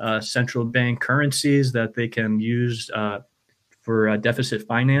central bank currencies that they can use for deficit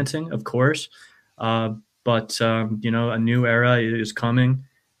financing, of course. But a new era is coming,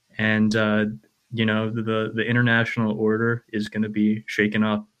 and the international order is going to be shaken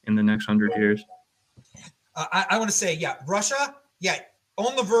up in the next 100 years. I want to say, Russia,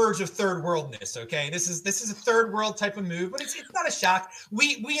 on the verge of third worldness. Okay, this is a third world type of move, but it's not a shock.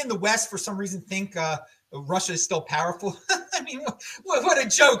 We in the West, for some reason, think Russia is still powerful. I mean, what a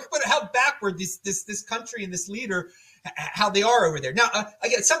joke! But how backward this country and this leader, how they are over there. Now,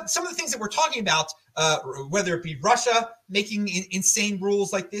 again, some of the things that we're talking about, whether it be Russia making insane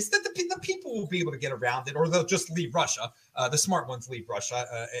rules like this, that the people will be able to get around it, or they'll just leave Russia. The smart ones leave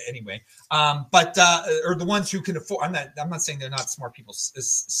Russia anyway. But or the ones who can afford. I'm not saying they're not smart people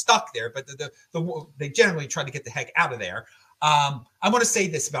stuck there, but they generally try to get the heck out of there. I want to say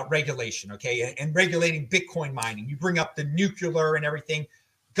this about regulation, okay, and regulating Bitcoin mining. You bring up the nuclear and everything.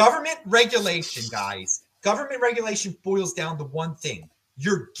 Government regulation, guys. Government regulation boils down to one thing.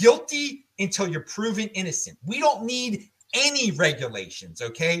 You're guilty until you're proven innocent. We don't need any regulations,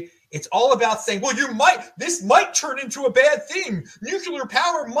 okay? It's all about saying, well, this might turn into a bad thing. Nuclear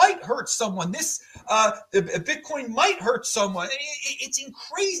power might hurt someone. This Bitcoin might hurt someone.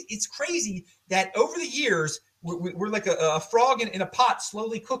 It's crazy that over the years, we're like a frog in a pot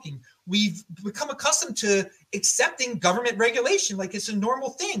slowly cooking. We've become accustomed to accepting government regulation like it's a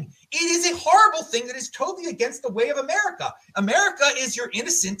normal thing. It is a horrible thing that is totally against the way of America. America is you're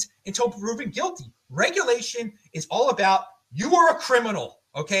innocent until proven guilty. Regulation is all about you are a criminal.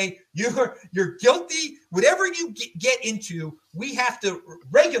 Okay, you're guilty. Whatever you get into, we have to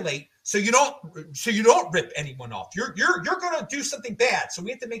regulate so you don't rip anyone off. You're going to do something bad, so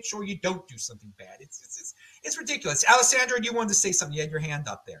we have to make sure you don't do something bad. It's ridiculous. Alessandro, you wanted to say something? You had your hand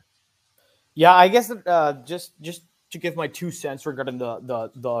up there. Yeah, I guess just to give my 2 cents regarding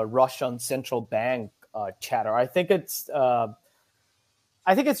the Russian central bank chatter. I think it's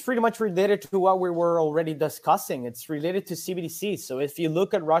pretty much related to what we were already discussing. It's related to CBDC. So if you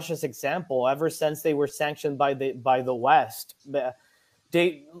look at Russia's example, ever since they were sanctioned by the West,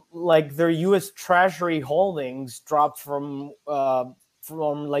 they like their U.S. Treasury holdings dropped from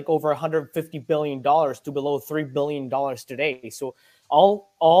like over $150 billion to below $3 billion today. So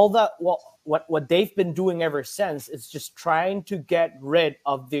all that what they've been doing ever since is just trying to get rid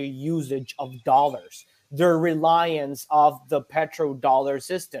of the usage of dollars, their reliance of the petrodollar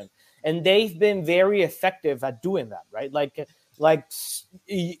system. And they've been very effective at doing that, right? Like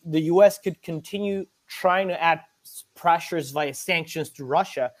the U.S. could continue trying to add pressures via sanctions to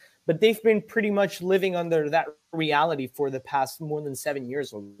Russia, but they've been pretty much living under that reality for the past more than 7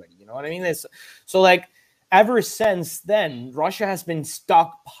 years already. You know what I mean? So like ever since then, Russia has been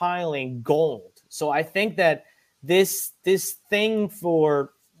stockpiling gold. So I think that this thing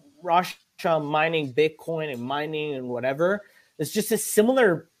for Russia mining Bitcoin and mining and whatever is just a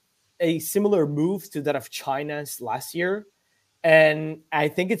similar move to that of China's last year. And I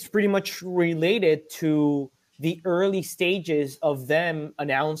think it's pretty much related to the early stages of them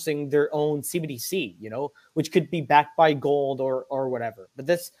announcing their own CBDC, which could be backed by gold or whatever. But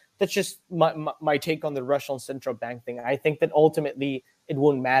that's just my take on the Russian central bank thing. I think that ultimately it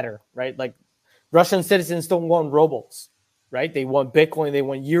won't matter, right? Like Russian citizens don't want rubles, right? They want Bitcoin, they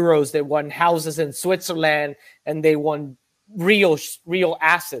want euros, they want houses in Switzerland, and they want real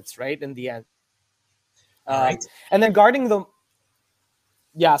assets, right? In the end. Right. And then regarding the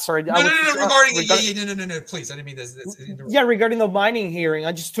sorry. No, please. I didn't mean this. Regarding the mining hearing,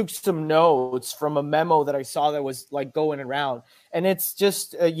 I just took some notes from a memo that I saw that was like going around, and it's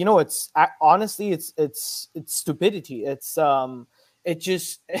just it's honestly it's stupidity. It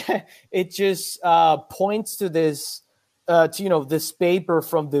just points to this this paper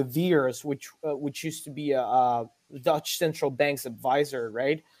from De Beers, which used to be a Dutch central bank's advisor,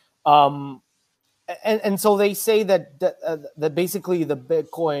 right? And so they say that basically the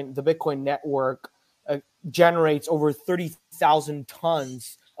Bitcoin network generates over 30,000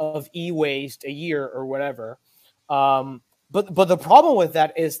 tons of e-waste a year or whatever. But the problem with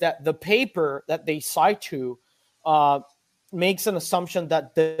that is that the paper that they cite to makes an assumption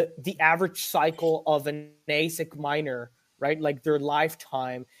that the average cycle of an ASIC miner, right, like their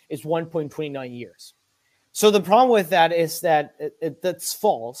lifetime is 1.29 years. So the problem with that is that that's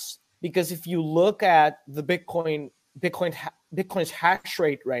false. Because if you look at the Bitcoin's hash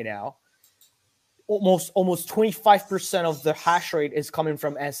rate right now, almost 25% of the hash rate is coming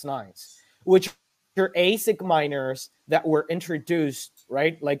from S9s, which are ASIC miners that were introduced,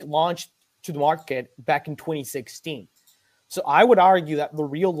 right, like launched to the market back in 2016. So I would argue that the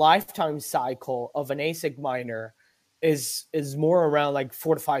real lifetime cycle of an ASIC miner is more around like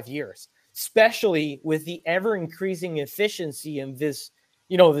 4 to 5 years, especially with the ever increasing efficiency in this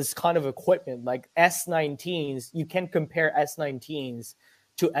this kind of equipment. Like S19s, you can compare S19s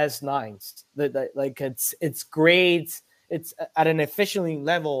to S9s. Like it's grades, it's at an efficiency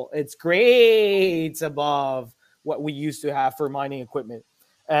level, it's grades above what we used to have for mining equipment.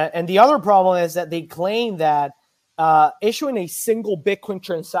 And the other problem is that they claim that issuing a single Bitcoin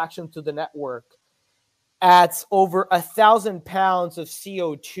transaction to the network adds over 1,000 pounds of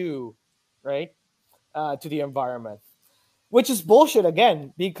CO2, right, to the environment. Which is bullshit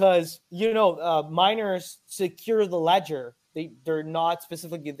again, because miners secure the ledger. They're not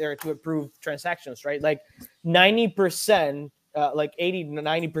specifically there to approve transactions, right? Like 90%, like 80 to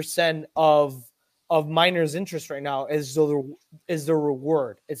 90% of miners' interest right now is the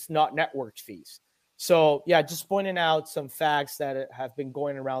reward. It's not network fees. So yeah, just pointing out some facts that have been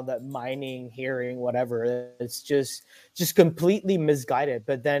going around that mining hearing, whatever. It's just completely misguided.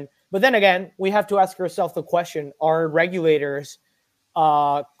 But then again, we have to ask ourselves the question: are regulators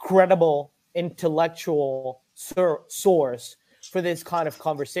credible intellectual source for this kind of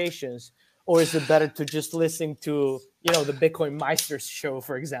conversations, or is it better to just listen to, you know, the Bitcoin Meister's show,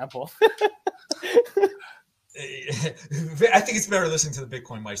 for example? I think it's better listening to the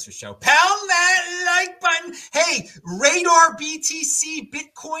Bitcoin Meister show. Pound that like button. Hey, Radar BTC,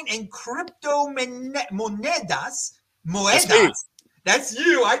 Bitcoin, and crypto moedas. That's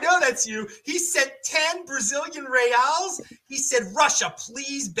you. I know that's you. He sent 10 Brazilian reals. He said, Russia,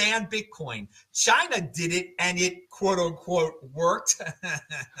 please ban Bitcoin. China did it, and it, quote unquote, worked.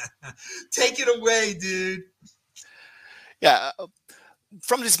 Take it away, dude. Yeah.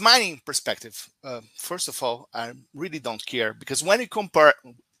 From this mining perspective, first of all, I really don't care, because when you compare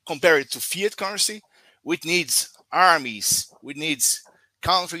it to fiat currency, which needs armies, which needs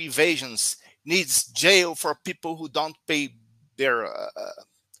country evasions, needs jail for people who don't pay their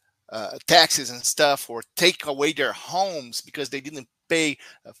taxes and stuff, or take away their homes because they didn't pay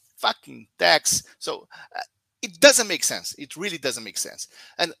a fucking tax. So it doesn't make sense. It really doesn't make sense.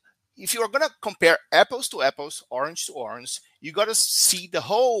 And if you are going to compare apples to apples, orange to orange, you got to see the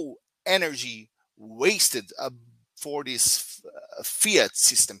whole energy wasted for this fiat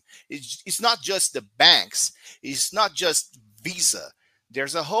system. It's not just the banks. It's not just Visa.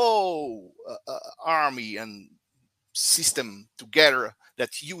 There's a whole army and system together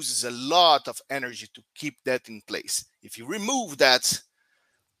that uses a lot of energy to keep that in place. If you remove that,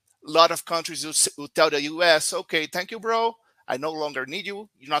 a lot of countries will tell the US, okay, thank you, bro. I no longer need you.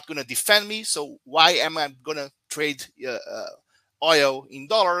 You're not going to defend me. So why am I going to trade oil in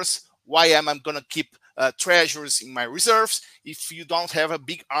dollars? Why am I going to keep treasures in my reserves if you don't have a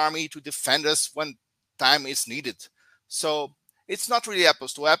big army to defend us when time is needed? So it's not really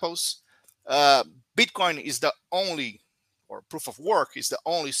apples to apples. Bitcoin is the only, or proof of work is the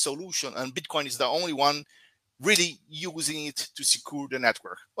only solution, and Bitcoin is the only one really using it to secure the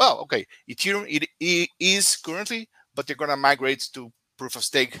network. Well, okay, Ethereum it is currently, but they're going to migrate to proof of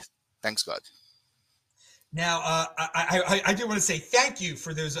stake. Thanks God. Now, I do want to say thank you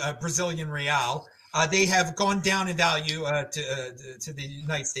for those Brazilian real. They have gone down in value to the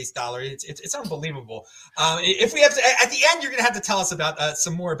United States dollar. It's unbelievable. If we have to, at the end, you're going to have to tell us about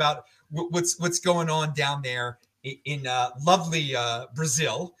some more about what's going on down there in lovely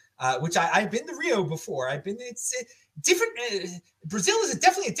Brazil, which I've been to Rio before. It's different. Brazil is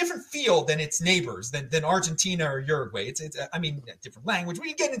definitely a different feel than its neighbors, than Argentina or Uruguay. It's I mean, a different language.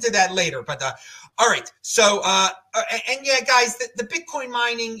 We can get into that later. But all right. So and yeah, guys, the Bitcoin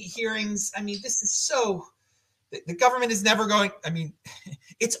mining hearings. I mean, this is so. The government is never going. I mean,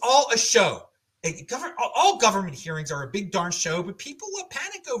 it's all a show. All government hearings are a big darn show, but people will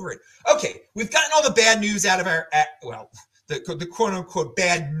panic over it. Okay, we've gotten all the bad news out of our the quote unquote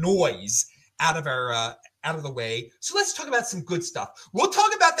bad noise out of the way. So let's talk about some good stuff. We'll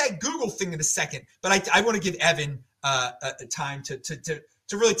talk about that Google thing in a second, but I want to give Evan time to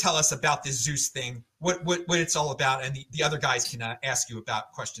really tell us about this Zeus thing, what it's all about, and the other guys can ask you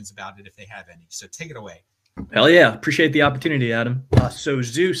about questions about it if they have any. So take it away. Hell yeah. Appreciate the opportunity, Adam. So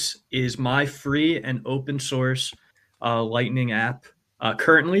Zeus is my free and open source Lightning app.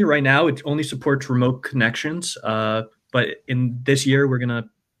 Currently, right now, it only supports remote connections. But in this year, we're going to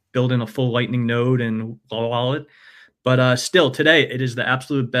build in a full Lightning node and wallet. But still, today, it is the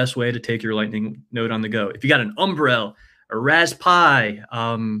absolute best way to take your Lightning node on the go. If you got an Umbrel, a Raspberry Pi,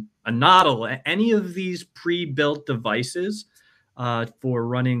 a Nodl, any of these pre-built devices for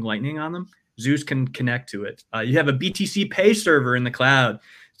running Lightning on them, Zeus can connect to it. You have a BTC Pay server in the cloud.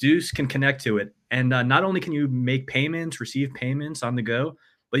 Zeus can connect to it. And not only can you make payments, receive payments on the go,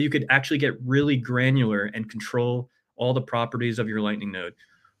 but you could actually get really granular and control all the properties of your Lightning node.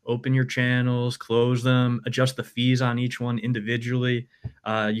 Open your channels, close them, adjust the fees on each one individually.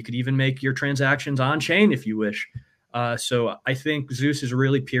 You could even make your transactions on-chain if you wish. So I think Zeus is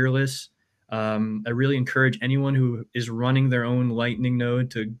really peerless. I really encourage anyone who is running their own Lightning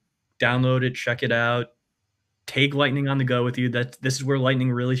node to download it, check it out, take Lightning on the go with you. This is where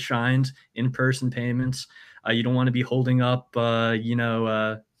Lightning really shines, in-person payments. You don't want to be holding up,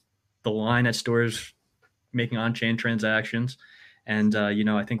 the line at stores making on-chain transactions. And,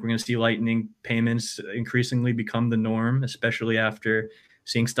 I think we're going to see Lightning payments increasingly become the norm, especially after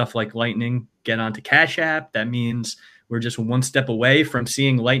seeing stuff like Lightning get onto Cash App. That means we're just one step away from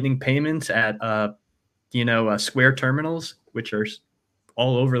seeing Lightning payments at, Square terminals, which are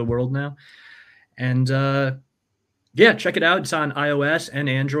all over the world now. And check it out. It's on iOS and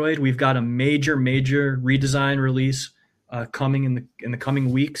Android. We've got a major redesign release coming in the coming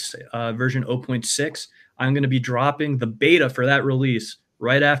weeks, version 0.6. I'm going to be dropping the beta for that release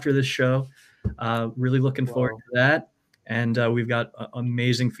right after this show. Really looking forward to that. And we've got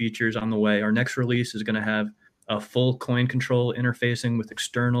amazing features on the way. Our next release is going to have full coin control interfacing with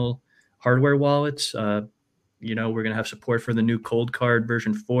external hardware wallets. We're going to have support for the new Cold Card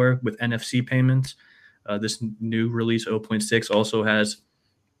version 4 with NFC payments. This new release 0.6 also has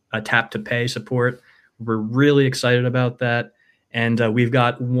a tap to pay support. We're really excited about that. And we've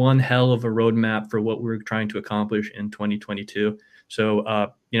got one hell of a roadmap for what we're trying to accomplish in 2022.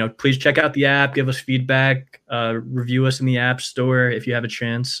 So, please check out the app, give us feedback, review us in the App Store if you have a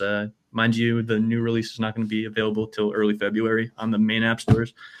chance. Mind you, the new release is not going to be available till early February on the main app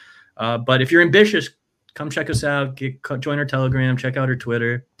stores. But if you're ambitious, come check us out, join our Telegram, check out our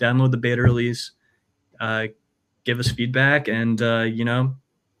Twitter, download the beta release, give us feedback, and,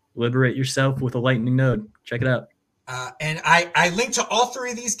 liberate yourself with a Lightning node. Check it out. And I link to all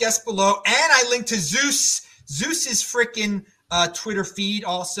 3 of these guests below, and I link to Zeus. Zeus's freaking Twitter feed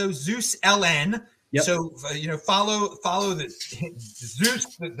also, Zeus LN. Yep. So follow the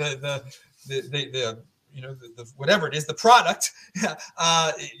Zeus, the whatever it is, the product.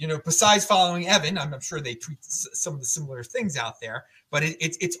 Besides following Evan, I'm sure they tweet some of the similar things out there. But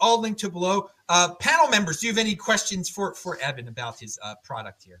it's all linked to below. Panel members, do you have any questions for Evan about his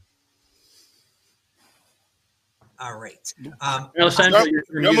product here? All right.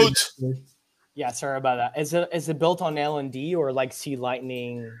 Yeah, sorry about that. Is it built on LND or like C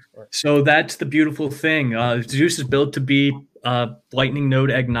Lightning? So that's the beautiful thing. Zeus is built to be Lightning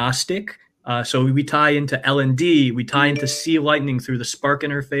node agnostic. So we tie into LND, we tie into C Lightning through the Spark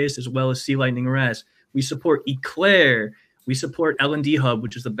interface as well as C Lightning REST. We support Eclair. We support LND Hub,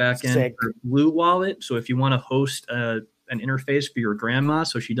 which is the backend for Blue Wallet. So if you want to host an interface for your grandma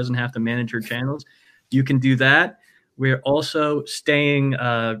so she doesn't have to manage her channels, you can do that. We're also staying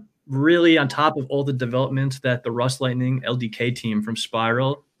really on top of all the developments that the Rust Lightning LDK team from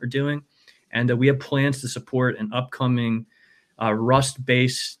Spiral are doing. And we have plans to support an upcoming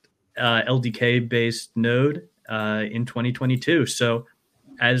Rust-based, LDK-based node in 2022. So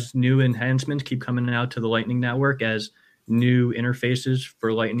as new enhancements keep coming out to the Lightning Network, as new interfaces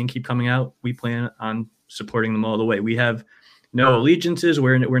for Lightning keep coming out, we plan on supporting them all the way. We have no allegiances.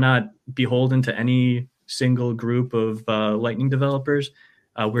 We're not beholden to any single group of Lightning developers.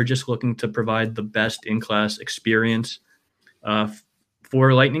 We're just looking to provide the best in-class experience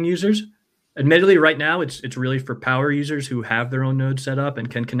for Lightning users. Admittedly, right now, it's really for power users who have their own node set up and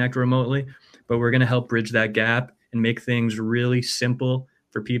can connect remotely, but we're going to help bridge that gap and make things really simple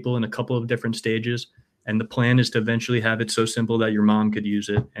for people in a couple of different stages. And the plan is to eventually have it so simple that your mom could use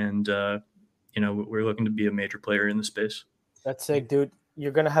it. And, we're looking to be a major player in the space. That's sick, dude.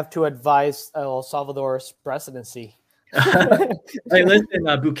 You're going to have to advise El Salvador's presidency. Hey, listen,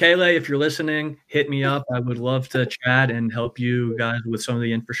 Bukele, if you're listening, hit me up. I would love to chat and help you guys with some of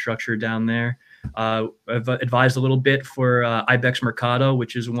the infrastructure down there. I've advised a little bit for Ibex Mercado,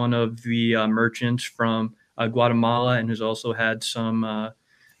 which is one of the merchants from Guatemala and who's also had some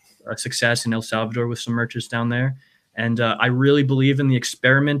success in El Salvador with some merchants down there. And I really believe in the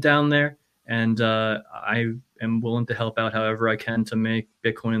experiment down there. And I am willing to help out however I can to make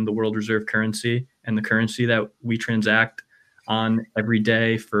Bitcoin the world reserve currency and the currency that we transact on every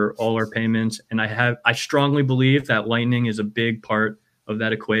day for all our payments. And I strongly believe that Lightning is a big part of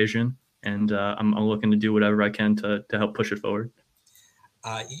that equation. And I'm looking to do whatever I can to help push it forward.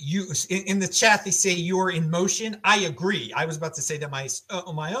 You in the chat, they say you're in motion. I agree. I was about to say that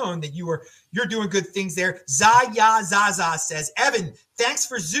on my own that you're doing good things there. Zaya Zaza says, Evan, thanks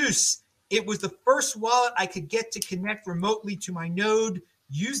for Zeus. It was the first wallet I could get to connect remotely to my node.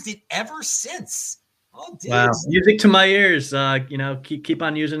 Used it ever since. Oh, dude. Wow. Music to my ears. Keep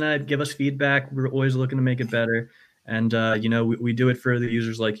on using that. Give us feedback. We're always looking to make it better. And, we do it for the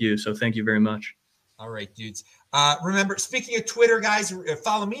users like you. So thank you very much. All right, dudes. Remember, speaking of Twitter, guys,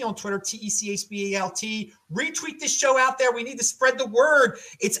 follow me on Twitter, TECHBALT. Retweet this show out there. We need to spread the word.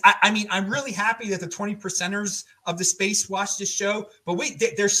 I'm really happy that the 20%ers of the space watch this show. But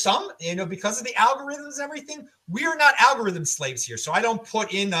there's some, because of the algorithms and everything, we are not algorithm slaves here. So I don't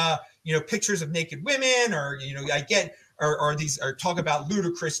put in, pictures of naked women or, I get or talk about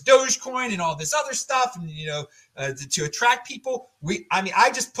ludicrous Dogecoin and all this other stuff, and to attract people.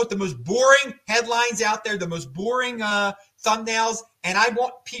 I just put the most boring headlines out there, the most boring thumbnails, and I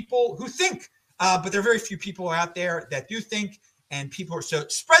want people who think. But there are very few people out there that do think, and so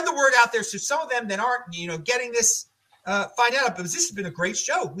spread the word out there. So some of them that aren't, getting this, find out. But this has been a great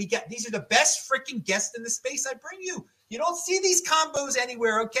show. These are the best freaking guests in the space I bring you. You don't see these combos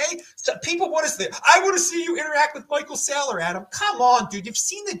anywhere, okay? So people want to I want to see you interact with Michael Saylor, Adam. Come on, dude. You've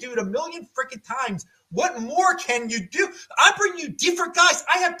seen the dude a million freaking times What more can you do? I bring you different guys.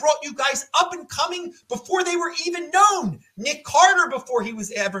 I have brought you guys up and coming before they were even known. Nick Carter before he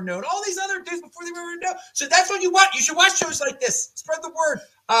was ever known. All these other dudes before they were ever known. So that's what you want. You should watch shows like this. Spread the word.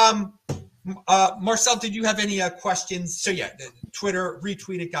 Marcel, did you have any questions? So yeah, Twitter,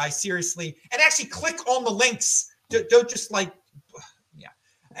 retweet it, guys, seriously. And actually click on the links. Don't just like, yeah.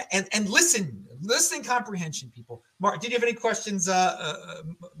 And listen comprehension, people. Did you have any questions,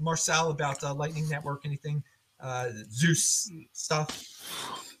 Marcel, about Lightning Network, anything? Zeus stuff?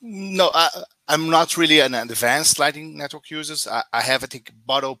 No, I'm not really an advanced Lightning Network user. I have, I think,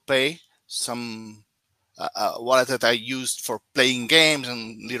 Bottle Pay, some wallet that I used for playing games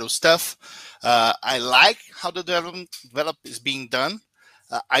and little stuff. I like how the develop is being done.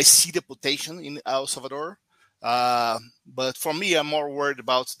 I see the potential in El Salvador. But for me, I'm more worried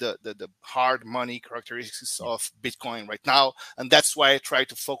about the hard money characteristics of Bitcoin right now. And that's why I try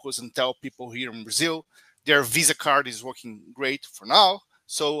to focus and tell people here in Brazil, their Visa card is working great for now.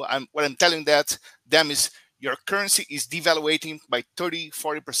 So what I'm telling them is your currency is devaluating by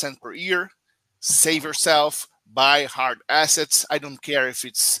 30-40% per year. Save yourself, buy hard assets. I don't care if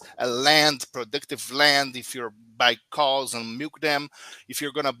it's a land, productive land, if you're buy cows and milk them, if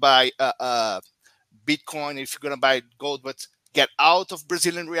you're going to buy Bitcoin, if you're going to buy gold, but get out of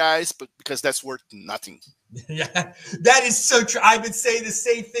Brazilian reais, because that's worth nothing. Yeah, that is so true. I've been saying the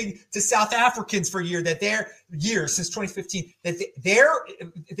same thing to South Africans for years, that since 2015, that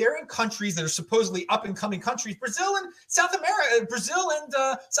they're in countries that are supposedly up and coming countries. Brazil and South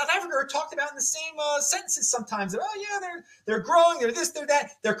Africa are talked about in the same sentences sometimes. Oh yeah, they're growing, they're this, they're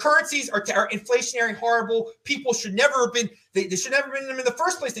that. Their currencies are inflationary, horrible. People should never have been. They should never have been in them in the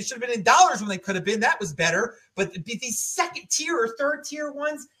first place. They should have been in dollars when they could have been. That was better. But these second tier or third tier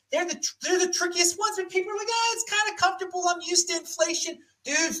ones, they're the trickiest ones. When people are like, it's kind of comfortable, I'm used to inflation.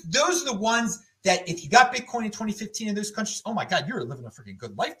 Dudes, those are the ones that if you got Bitcoin in 2015 in those countries, oh my God, you're living a freaking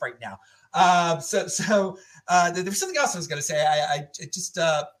good life right now. So there was something else I was going to say. I just,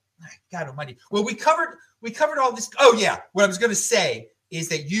 God almighty. Well, we covered all this. Oh yeah. What I was going to say is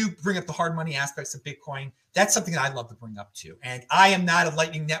that you bring up the hard money aspects of Bitcoin. That's something that I love to bring up too. And I am not a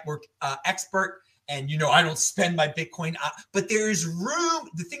Lightning Network expert. And, I don't spend my Bitcoin, but there is room.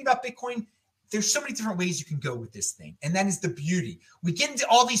 The thing about Bitcoin, there's so many different ways you can go with this thing. And that is the beauty. We get into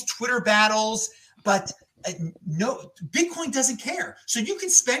all these Twitter battles, but no, Bitcoin doesn't care. So you can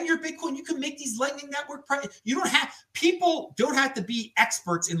spend your Bitcoin. You can make these Lightning Network. People don't have to be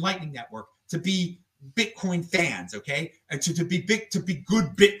experts in Lightning Network to be Bitcoin fans, okay? To be good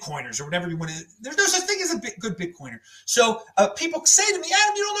Bitcoiners or whatever you want to. There's no such thing as a good Bitcoiner. So people say to me,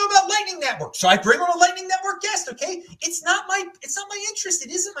 Adam, you don't know about Lightning Network. So I bring on a Lightning Network guest, okay? It's not my interest.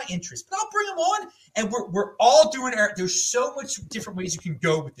 It isn't my interest, but I'll bring them on, and we're all doing it. There's so much different ways you can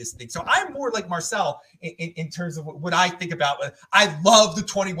go with this thing. So I'm more like Marcel in terms of what I think about. I love the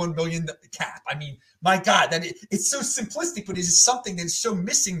 21 million cap. I mean, my God, it's so simplistic, but it is something that is so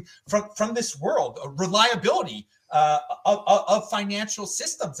missing from this world. Reliability of financial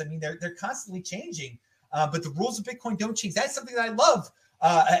systems. I mean, they're constantly changing, but the rules of Bitcoin don't change. That's something that I love.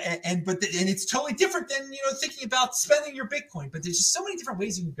 And it's totally different than thinking about spending your Bitcoin. But there's just so many different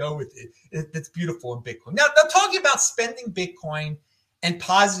ways you can go with it. That's beautiful in Bitcoin. Now talking about spending Bitcoin and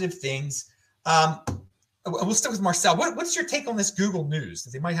positive things. We'll start with Marcel. What's your take on this Google News?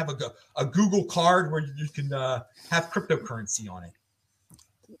 They might have a Google card where you can have cryptocurrency on it.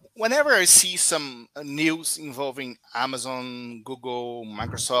 Whenever I see some news involving Amazon, Google,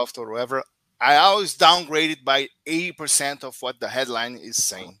 Microsoft, or whatever, I always downgrade it by 80% of what the headline is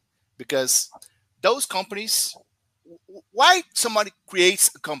saying. Because those companies, why somebody creates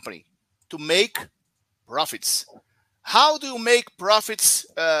a company? To make profits. How do you make profits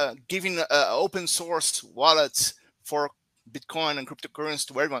giving open source wallets for Bitcoin and cryptocurrency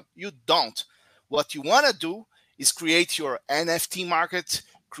to everyone? You don't. What you want to do is create your NFT market,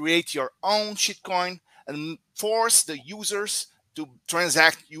 create your own shitcoin, and force the users to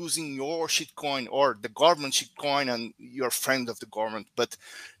transact using your shitcoin or the government shitcoin and your friend of the government. But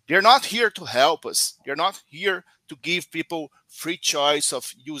they're not here to help us. They're not here to give people free choice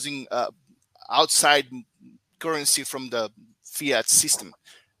of using outside currency from the fiat system.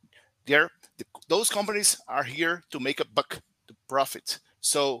 Those companies are here to make a buck, to profit.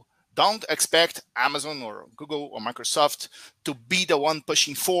 So don't expect Amazon or Google or Microsoft to be the one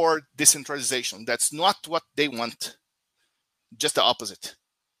pushing for decentralization. That's not what they want. Just the opposite.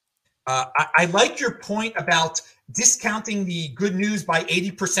 I like your point about discounting the good news by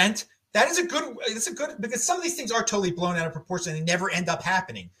 80%. It's a good, because some of these things are totally blown out of proportion and they never end up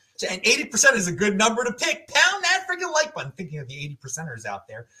happening. So, and 80% is a good number to pick. Pound that freaking like button, thinking of the 80%ers out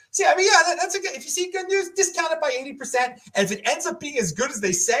there. So, I mean, yeah, that's a good, if you see good news, discount it by 80%. And if it ends up being as good as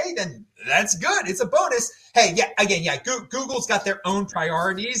they say, then that's good. It's a bonus. Hey, yeah, again, yeah, Google's got their own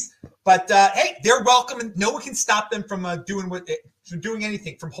priorities, but hey, they're welcome and no one can stop them from doing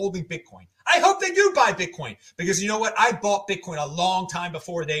anything, from holding Bitcoin. I hope they do buy Bitcoin, because you know what? I bought Bitcoin a long time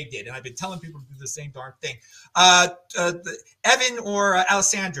before they did, and I've been telling people to do the same darn thing. Evan or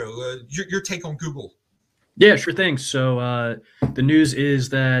Alessandro, your take on Google? Yeah, sure thing. So the news is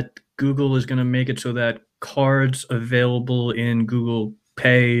that Google is going to make it so that cards available in Google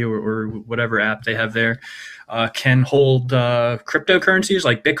Pay or whatever app they have there can hold cryptocurrencies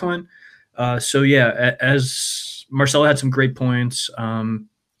like Bitcoin. So yeah, as Marcelo had some great points.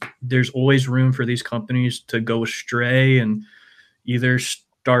 There's always room for these companies to go astray and either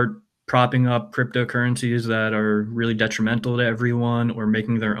start propping up cryptocurrencies that are really detrimental to everyone or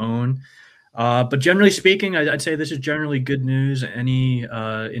making their own. But generally speaking, I'd say this is generally good news. Any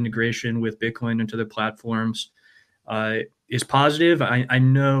integration with Bitcoin into the platforms is positive. I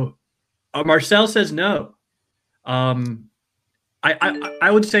know Marcel says no. I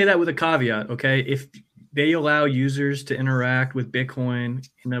would say that with a caveat, okay? If they allow users to interact with Bitcoin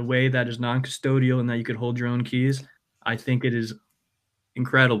in a way that is non-custodial and that you could hold your own keys, I think it is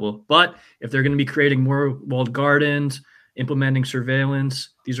incredible. But if they're going to be creating more walled gardens, implementing surveillance,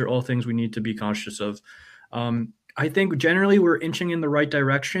 these are all things we need to be conscious of. I think generally we're inching in the right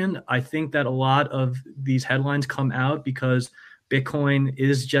direction. I think that a lot of these headlines come out because Bitcoin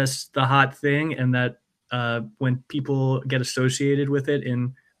is just the hot thing, and that when people get associated with it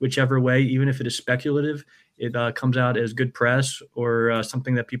in whichever way, even if it is speculative, it comes out as good press or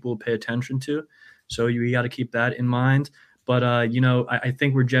something that people will pay attention to. So you got to keep that in mind. But, I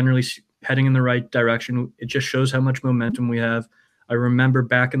think we're generally heading in the right direction. It just shows how much momentum we have. I remember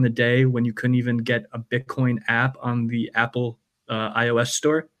back in the day when you couldn't even get a Bitcoin app on the Apple iOS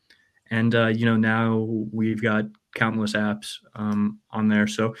store. And, now we've got countless apps on there.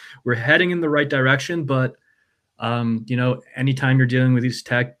 So we're heading in the right direction. But, anytime you're dealing with these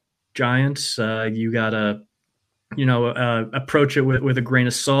tech giants, you got to, approach it with a grain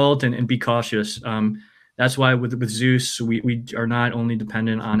of salt and be cautious. That's why with Zeus, we are not only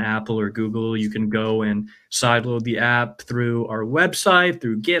dependent on Apple or Google. You can go and sideload the app through our website,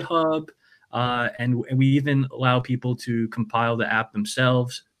 through GitHub, and we even allow people to compile the app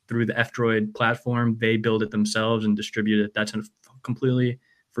themselves through the F-Droid platform. They build it themselves and distribute it. That's a completely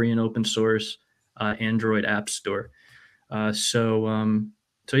free and open source Android app store. So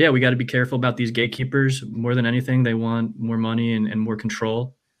yeah, we got to be careful about these gatekeepers. More than anything, they want more money and more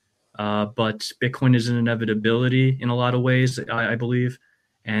control. But Bitcoin is an inevitability in a lot of ways, I believe.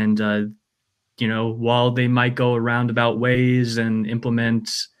 And, while they might go around about ways and implement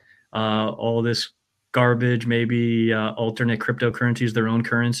all this garbage, maybe alternate cryptocurrencies, their own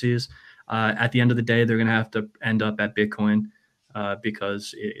currencies, at the end of the day, they're going to have to end up at Bitcoin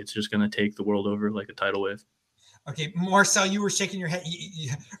because it's just going to take the world over like a tidal wave. Okay, Marcel, you were shaking your head,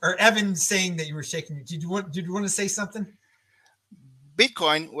 or Evan saying that you were shaking. Did you want to say something?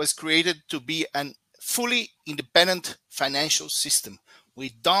 Bitcoin was created to be a fully independent financial system.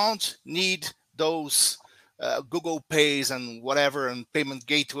 We don't need those Google Pays and whatever and payment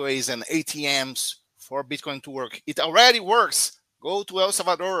gateways and ATMs for Bitcoin to work. It already works. Go to El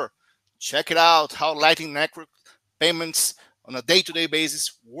Salvador, check it out how Lightning Network payments on a day-to-day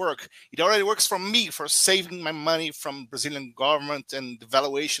basis work. It already works for me for saving my money from Brazilian government and the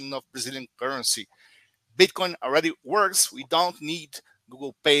valuation of Brazilian currency. Bitcoin already works. We don't need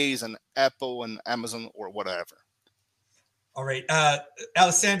Google Pays and Apple and Amazon or whatever. All right,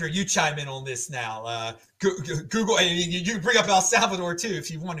 Alessandra, you chime in on this now. Google, you bring up El Salvador too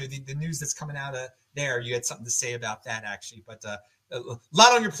if you want to. The news that's coming out of there, you had something to say about that actually. But a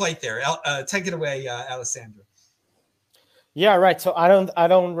lot on your plate there. Take it away, Alessandra. Yeah, right. So I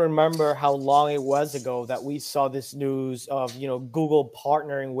don't remember how long it was ago that we saw this news of Google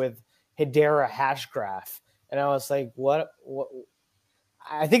partnering with Hedera Hashgraph, and I was like, what?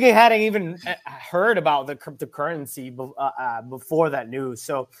 I think I hadn't even heard about the cryptocurrency before that news.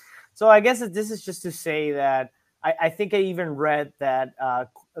 So I guess this is just to say that I think I even read that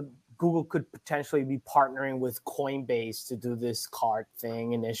Google could potentially be partnering with Coinbase to do this card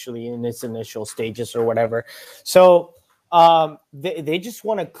thing initially in its initial stages or whatever. So they just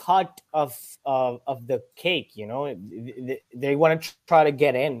want a cut of the cake, They want to try to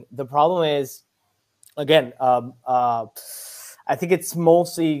get in. The problem is, again, I think it's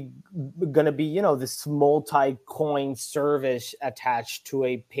mostly going to be, you know, this multi-coin service attached to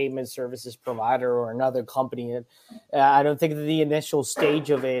a payment services provider or another company. I don't think that the initial stage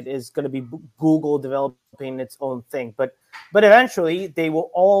of it is going to be Google developing its own thing, but eventually they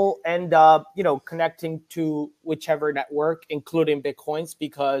will all end up, you know, connecting to whichever network, including Bitcoins,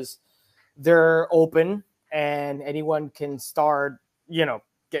 because they're open and anyone can start, you know,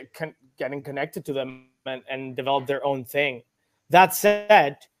 getting connected to them and develop their own thing. That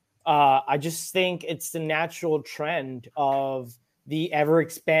said, I just think it's the natural trend of the ever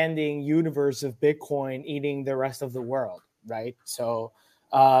expanding universe of Bitcoin eating the rest of the world, right? So,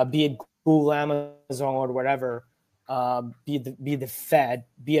 be it Google, Amazon, or whatever, be the Fed,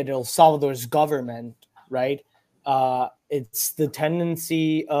 be it El Salvador's government, right? It's the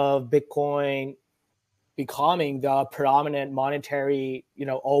tendency of Bitcoin becoming the predominant monetary, you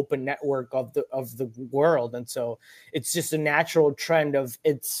know, open network of the world, and so it's just a natural trend of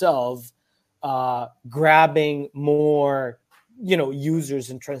itself grabbing more, you know, users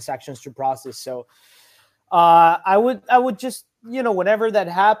and transactions to process. So I would just, you know, whenever that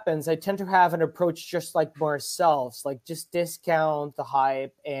happens, I tend to have an approach just like Marcel's, like just discount the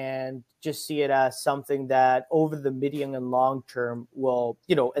hype and just see it as something that over the medium and long term will,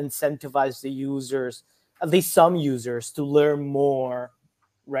 you know, incentivize the users, at least some users, to learn more,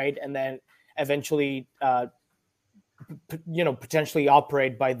 right? And then eventually, you know, potentially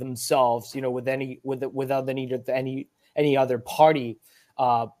operate by themselves, you know, without the need of any other party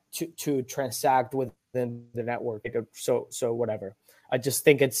to transact within the network. So whatever. I just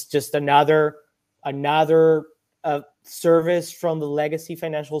think it's just another service from the legacy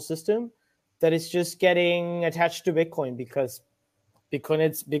financial system that is just getting attached to Bitcoin because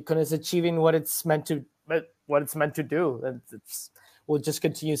Bitcoin is achieving what it's meant to do. We'll just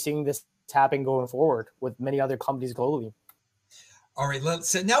continue seeing this happen going forward with many other companies globally. All right,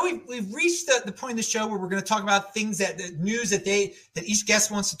 so now we've reached the point of the show where we're going to talk about things that the news that each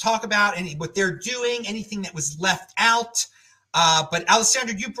guest wants to talk about and what they're doing, anything that was left out. But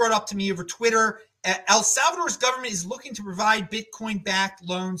Alessandro, you brought up to me over Twitter, El Salvador's government is looking to provide Bitcoin-backed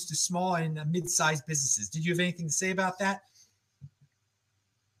loans to small and mid-sized businesses. Did you have anything to say about that?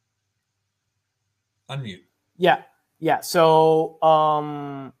 Unmute. Yeah. So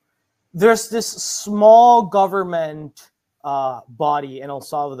there's this small government body in El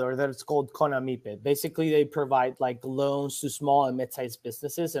Salvador that it's called CONAMIPE. Basically, they provide like loans to small and mid-sized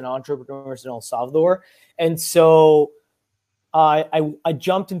businesses and entrepreneurs in El Salvador. And so I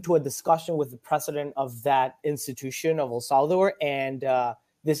jumped into a discussion with the president of that institution of El Salvador and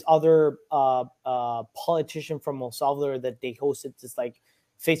this other politician from El Salvador that they hosted this like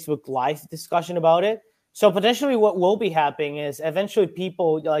Facebook Live discussion about it. So potentially what will be happening is eventually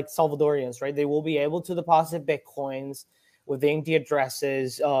people like Salvadorians, right, they will be able to deposit Bitcoins within the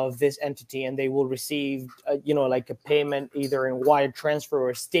addresses of this entity, and they will receive, you know, like a payment either in wire transfer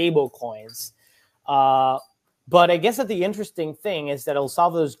or stable coins. But I guess that the interesting thing is that El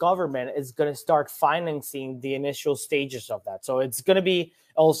Salvador's government is going to start financing the initial stages of that. So it's going to be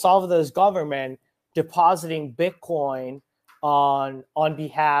El Salvador's government depositing Bitcoin on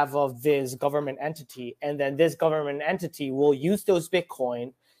behalf of this government entity, and then this government entity will use those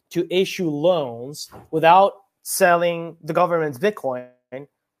Bitcoin to issue loans without selling the government's Bitcoin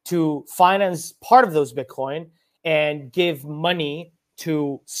to finance part of those Bitcoin and give money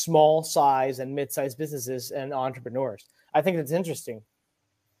to small size and mid-sized businesses and entrepreneurs. I think that's interesting.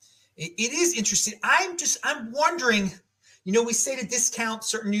 It is interesting. I'm wondering, you know, we say to discount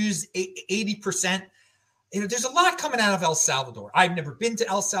certain news 80%. You know, there's a lot coming out of El Salvador. I've never been to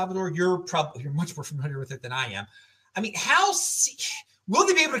El Salvador. You're much more familiar with it than I am. I mean, will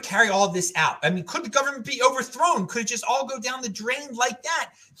they be able to carry all of this out? I mean, could the government be overthrown? Could it just all go down the drain like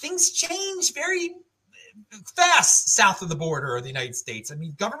that? Things change very fast south of the border of the United States. I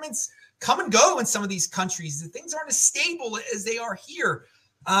mean, governments come and go in some of these countries. Things aren't as stable as they are here.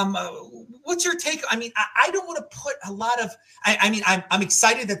 What's your take? I mean, I don't want to put a lot of, I'm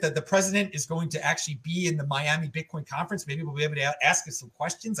excited that the president is going to actually be in the Miami Bitcoin conference. Maybe we'll be able to ask us some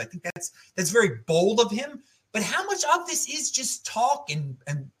questions. I think that's very bold of him, but how much of this is just talk and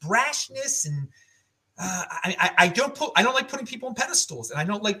brashness? And I don't like putting people on pedestals, and I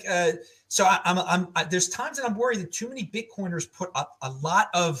don't like, so there's times that I'm worried that too many Bitcoiners put a lot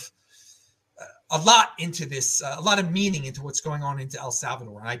into this, a lot of meaning into what's going on into El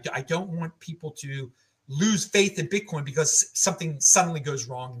Salvador. And I don't want people to lose faith in Bitcoin because something suddenly goes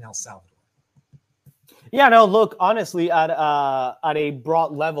wrong in El Salvador. Yeah, no, look, honestly, at a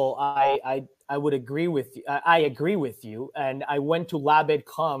broad level, I would agree with you. I agree with you. And I went to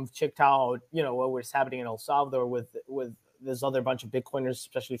LabitConf, checked out, you know, what was happening in El Salvador with there's other bunch of Bitcoiners,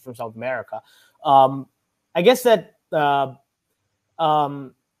 especially from South America. I guess that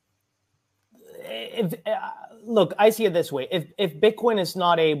look, I see it this way: if Bitcoin is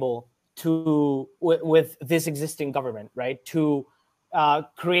not able to, with this existing government, right, to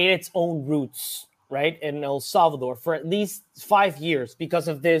create its own roots, right, in El Salvador for at least 5 years because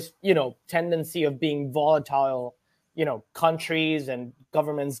of this, tendency of being volatile, countries and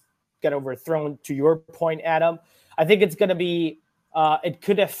governments get overthrown. To your point, Adam, I think it's going to be, it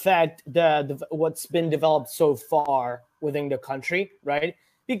could affect the what's been developed so far within the country, right?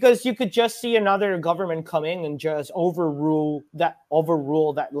 Because you could just see another government coming and just overrule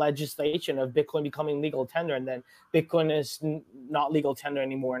that legislation of Bitcoin becoming legal tender, and then Bitcoin is not legal tender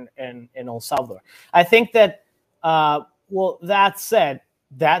anymore in El Salvador. I think that, well, that said,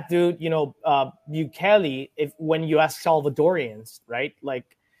 that dude, Bukele, when you ask Salvadorians, right,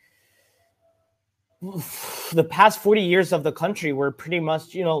 like, the past 40 years of the country were pretty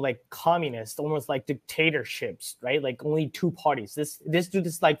much, like communist, almost like dictatorships, right? Like only two parties. This dude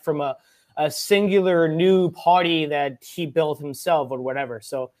is like from a singular new party that he built himself or whatever.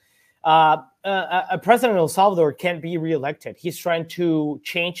 So a president of El Salvador can't be reelected. He's trying to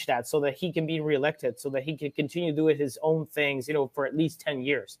change that so that he can be reelected, so that he can continue doing his own things, for at least 10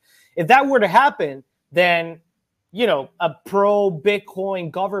 years. If that were to happen, then, a pro-Bitcoin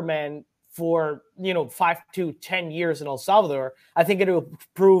government for 5 to 10 years in El Salvador, I think it will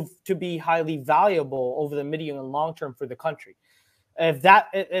prove to be highly valuable over the medium and long term for the country. If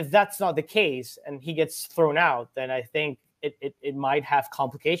that's not the case and he gets thrown out, then I think it might have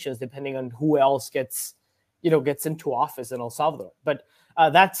complications depending on who else gets into office in El Salvador. But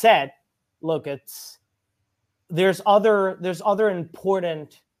that said, look, there's other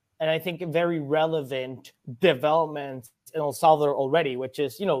important and I think very relevant developments in El Salvador already, which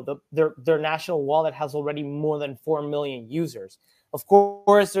is, their national wallet has already more than 4 million users. Of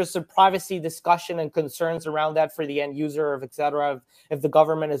course, there's some privacy discussion and concerns around that for the end user, et cetera, if the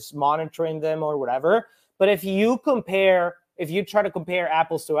government is monitoring them or whatever. But if you try to compare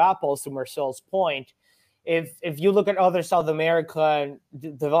apples to apples, to Marcel's point, if you look at other South American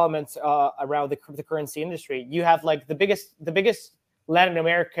developments around the cryptocurrency industry, you have like the biggest Latin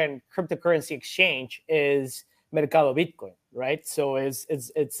American cryptocurrency exchange is Mercado Bitcoin, right? So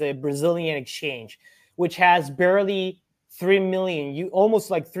it's a Brazilian exchange, which has barely 3 million, almost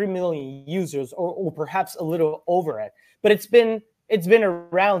like 3 million users, or perhaps a little over it. But it's been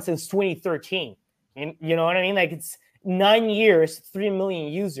around since 2013. And you know what I mean? Like, it's 9 years, 3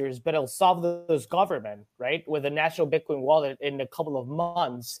 million users, but El Salvador's government, right, with a national Bitcoin wallet in a couple of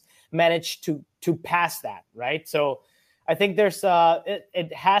months, managed to pass that, right? So I think there's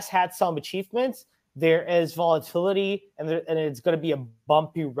it has had some achievements. There is volatility, and it's going to be a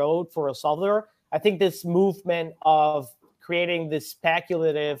bumpy road for El Salvador. I think this movement of creating this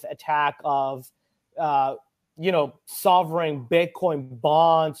speculative attack of, sovereign Bitcoin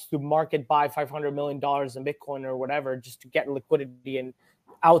bonds to market buy $500 million in Bitcoin or whatever, just to get liquidity and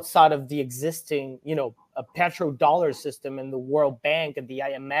outside of the existing, a petrodollar system and the World Bank and the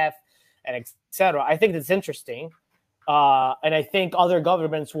IMF and et cetera. I think that's interesting. And I think other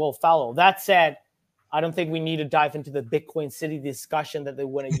governments will follow. That said, I don't think we need to dive into the Bitcoin City discussion that they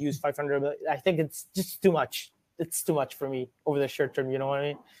want to use 500 million. I think it's just too much. It's too much for me over the short term. You know what I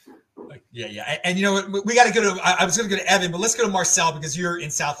mean? Yeah. And you know what? We got to go to, I was going to go to Evan, but let's go to Marcel because you're in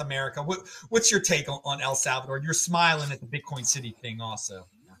South America. What's your take on El Salvador? You're smiling at the Bitcoin City thing also.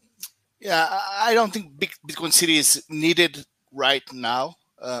 Yeah, I don't think Bitcoin City is needed right now.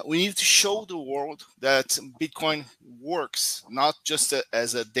 We need to show the world that Bitcoin works not just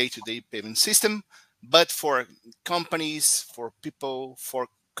as a day-to-day payment system, but for companies, for people, for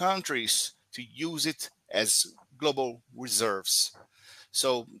countries to use it as global reserves.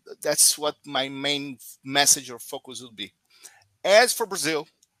 So that's what my main message or focus would be. As for Brazil,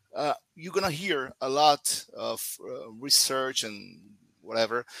 you're going to hear a lot of research and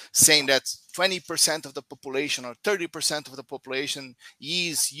whatever saying that 20% of the population or 30% of the population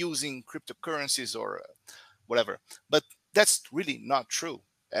is using cryptocurrencies or whatever. But that's really not true.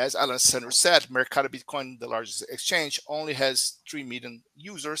 As Alessandro said, Mercado Bitcoin, the largest exchange, only has 3 million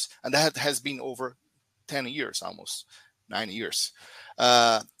users, and that has been over 10 years, almost 9 years.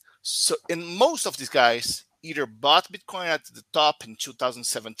 So, and most of these guys either bought Bitcoin at the top in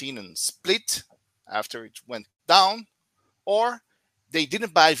 2017 and split after it went down, or they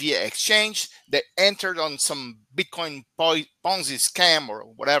didn't buy via exchange. They entered on some Bitcoin Ponzi scam or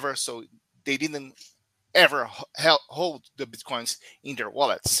whatever, so they didn't ever hold the Bitcoins in their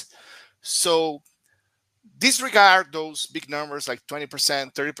wallets. So disregard those big numbers like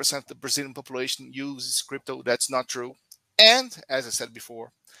 20%, 30% of the Brazilian population uses crypto. That's not true. And as I said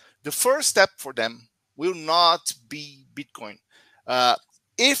before, the first step for them will not be Bitcoin.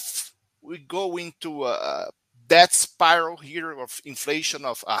 If we go into that spiral here of inflation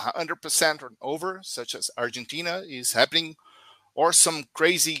of 100% or over, such as Argentina is happening, or some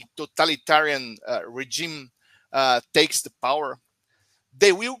crazy totalitarian regime takes the power,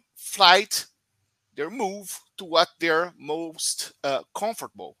 they will flight their move to what they're most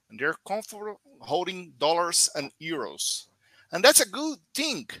comfortable. And they're comfortable holding dollars and euros. And that's a good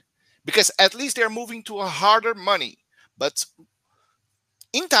thing because at least they're moving to a harder money. But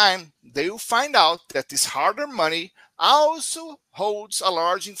in time, they will find out that this harder money also holds a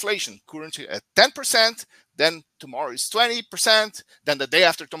large inflation, currently at 10%, then tomorrow is 20%, then the day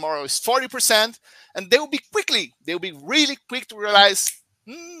after tomorrow is 40%, and they'll be really quick to realize,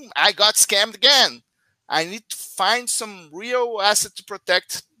 I got scammed again. I need to find some real asset to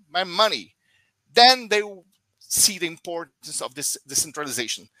protect my money. Then they will see the importance of this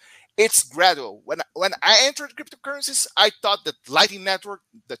decentralization. It's gradual. When I entered cryptocurrencies, I thought that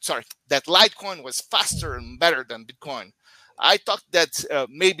that Litecoin was faster and better than Bitcoin. I thought that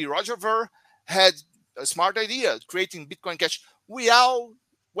maybe Roger Ver had a smart idea, creating Bitcoin Cash. We all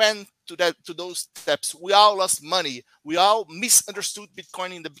went to those steps. We all lost money. We all misunderstood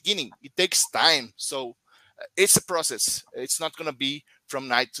Bitcoin in the beginning. It takes time, so it's a process. It's not going to be from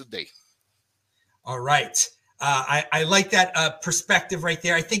night to day. All right. I like that perspective right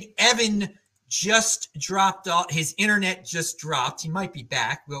there. I think Evan just dropped off. His internet just dropped. He might be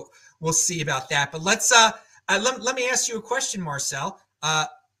back. We'll see about that. But let me ask you a question, Marcel. I'm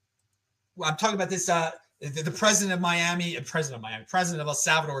talking about this. The president of El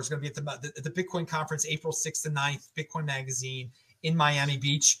Salvador is going to be at the Bitcoin conference, April 6th to 9th, Bitcoin Magazine in Miami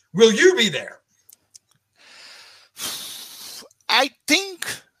Beach. Will you be there? I think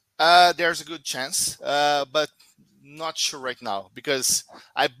there's a good chance, but not sure right now because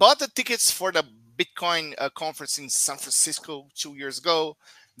I bought the tickets for the Bitcoin conference in San Francisco 2 years ago.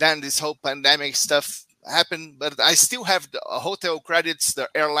 Then this whole pandemic stuff happened, but I still have the hotel credits, the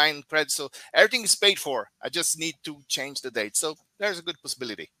airline credits, so everything is paid for. I just need to change the date. So there's a good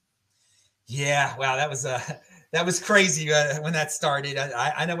possibility. Yeah, wow, that was crazy when that started.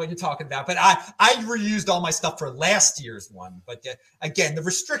 I know what you're talking about, but I reused all my stuff for last year's one. But again, the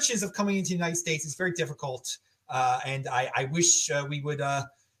restrictions of coming into the United States is very difficult, and I wish we would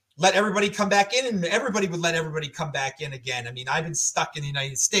let everybody come back in, and everybody would let everybody come back in again. I mean, I've been stuck in the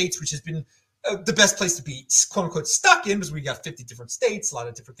United States, which has been the best place to be, quote unquote, stuck in, because we got 50 different states, a lot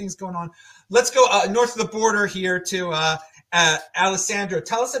of different things going on. Let's go north of the border here to Alessandro.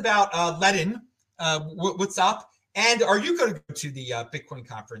 Tell us about Ledin. What's up? And are you going to go to the Bitcoin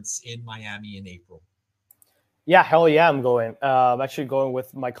conference in Miami in April? Yeah, hell yeah, I'm going. I'm actually going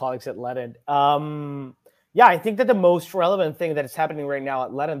with my colleagues at Ledin. Yeah, I think that the most relevant thing that is happening right now at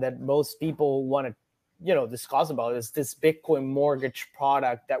Ledin that most people want to discuss about is this Bitcoin mortgage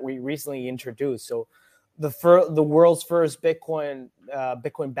product that we recently introduced. So the world's first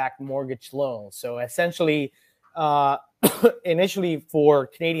Bitcoin-backed mortgage loan. So essentially, initially for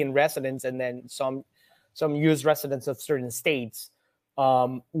Canadian residents and then some U.S. residents of certain states,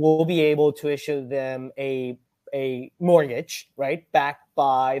 we'll be able to issue them a mortgage, right, backed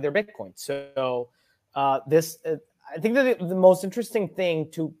by their Bitcoin. So I think that the most interesting thing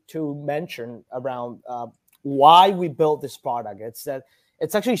to mention around why we built this product, it's that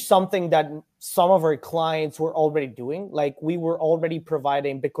it's actually something that some of our clients were already doing. Like, we were already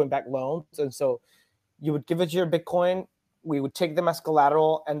providing Bitcoin-backed loans. And so you would give us your Bitcoin, we would take them as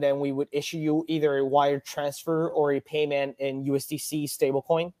collateral, and then we would issue you either a wire transfer or a payment in USDC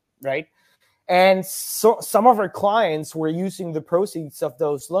stablecoin, right? And so some of our clients were using the proceeds of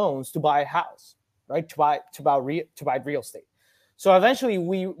those loans to buy a house, right? To buy real estate. So eventually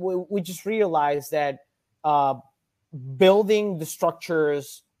we just realized that building the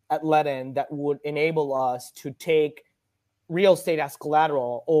structures at Ledin that would enable us to take real estate as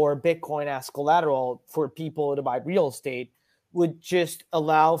collateral or Bitcoin as collateral for people to buy real estate would just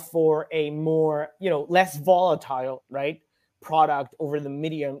allow for a more, less volatile, right, product over the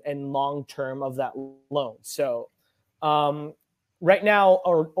medium and long term of that loan. So right now,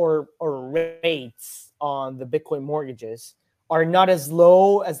 our rates on the Bitcoin mortgages are not as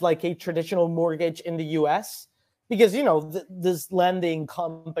low as like a traditional mortgage in the U.S. because, this lending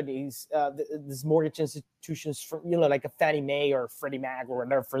companies, these mortgage institutions, from, like a Fannie Mae or Freddie Mac or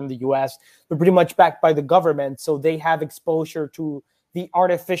whatever in the U.S., they're pretty much backed by the government. So they have exposure to the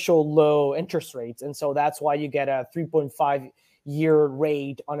artificial low interest rates. And so that's why you get a 3.5-year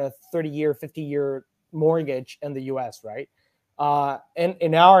rate on a 30-year, 50-year mortgage in the U.S., right? And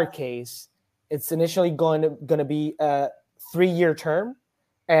in our case, it's initially going to be 3-year term,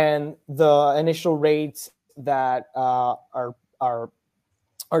 and the initial rates that are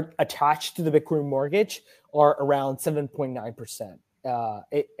attached to the Bitcoin mortgage are around 7.9%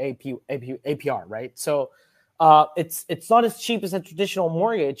 APR, right? So it's not as cheap as a traditional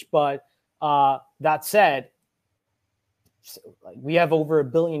mortgage, but that said, we have over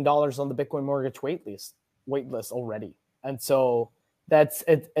 $1 billion on the Bitcoin mortgage wait list already, and so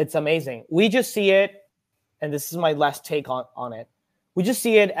it's amazing. We just see it, and this is my last take on it. We just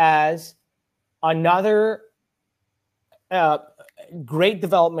see it as another great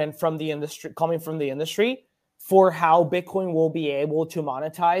development from the industry, coming from the industry, for how Bitcoin will be able to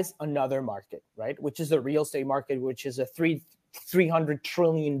monetize another market, right? Which is the real estate market, which is a $300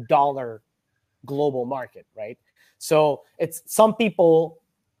 trillion global market, right? So it's some people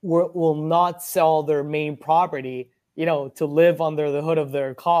will not sell their main property, to live under the hood of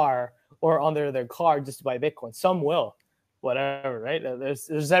their car or under their car just to buy Bitcoin. Some will, whatever, right?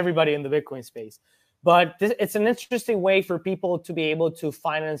 There's everybody in the Bitcoin space. But it's an interesting way for people to be able to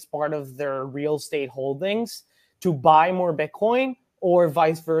finance part of their real estate holdings to buy more Bitcoin, or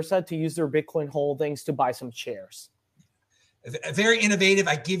vice versa, to use their Bitcoin holdings to buy some shares. Very innovative.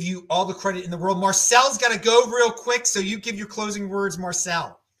 I give you all the credit in the world. Marcel's got to go real quick, so you give your closing words,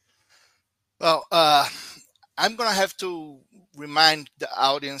 Marcel. Well, I'm going to have to remind the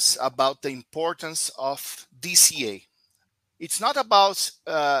audience about the importance of DCA. It's not about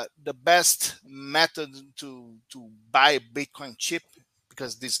the best method to buy Bitcoin cheap,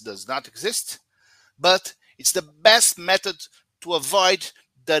 because this does not exist, but it's the best method to avoid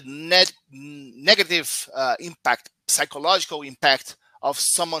the negative impact, psychological impact of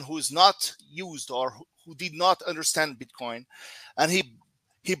someone who is not used or who did not understand Bitcoin, and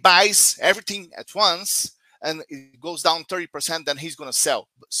he buys everything at once and it goes down 30%, then he's going to sell.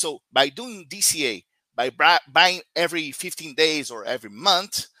 So by doing DCA, by buying every 15 days or every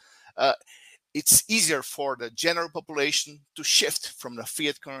month, it's easier for the general population to shift from the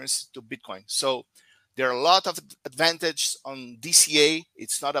fiat currency to Bitcoin. So there are a lot of advantages on DCA.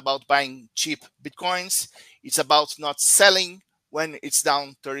 It's not about buying cheap Bitcoins. It's about not selling when it's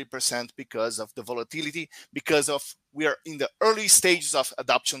down 30% because of the volatility, because of we are in the early stages of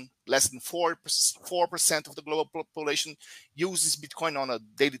adoption. Less than 4% of the global population uses Bitcoin on a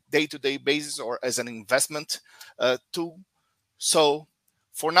day-to-day basis or as an investment tool. So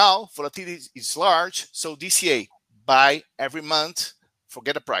for now, volatility is large. So DCA, buy every month,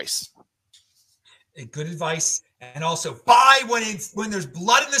 forget the price. Good advice. And also buy when there's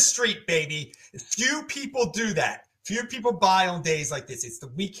blood in the street, baby. Few people do that. Few people buy on days like this. It's the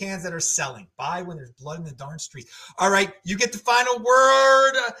weak hands that are selling. Buy when there's blood in the darn street. All right, you get the final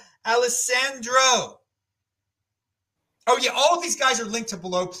word, Alessandro. Oh yeah, all of these guys are linked to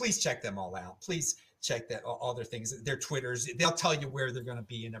below. Please check them all out. Please check that all their things, their Twitters. They'll tell you where they're going to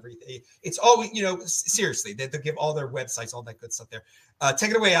be and everything. It's always, seriously, they'll give all their websites, all that good stuff there.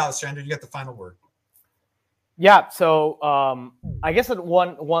 Take it away, Alessandro. You got the final word. Yeah, so I guess that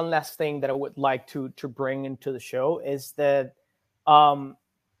one last thing that I would like to bring into the show is that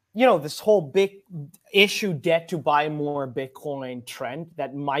this whole big issue debt to buy more Bitcoin trend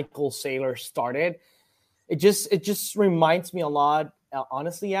that Michael Saylor started. It just reminds me a lot,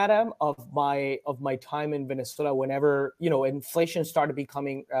 honestly, Adam, of my time in Venezuela. Whenever inflation started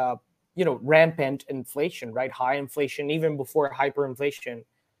becoming rampant inflation, right, high inflation, even before hyperinflation.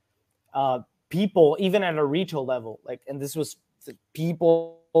 People, even at a retail level, and this was the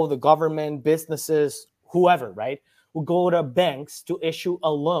people, the government, businesses, whoever, right, would go to banks to issue a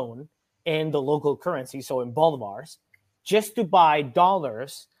loan in the local currency, so in bolivars, just to buy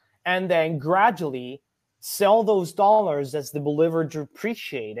dollars, and then gradually sell those dollars as the bolivar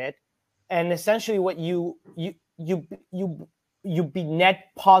depreciated, and essentially what you be net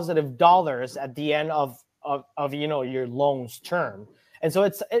positive dollars at the end of your loan's term. And so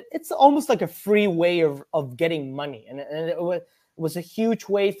it's almost like a free way of getting money, and it was a huge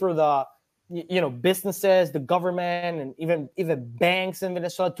way for the businesses, the government, and even banks in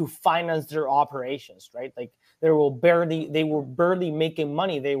Venezuela to finance their operations, right? Like they were barely making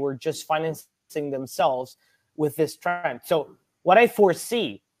money; they were just financing themselves with this trend. So what I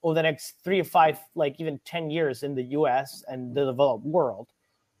foresee over the next 3 to 5, even 10 years in the U.S. and the developed world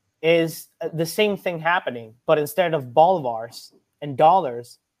is the same thing happening, but instead of bolivars and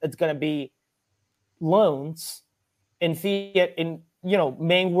dollars, it's going to be loans in fiat, in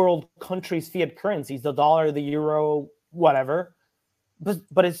main world countries' fiat currencies, the dollar, the euro, whatever.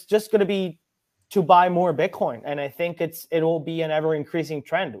 But it's just going to be to buy more Bitcoin, and I think it will be an ever increasing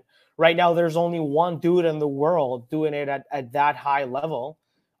trend. Right now, there's only one dude in the world doing it at that high level,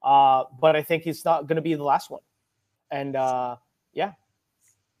 but I think he's not going to be the last one. And yeah.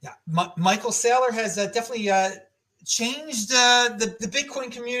 Michael Saylor has definitely changed the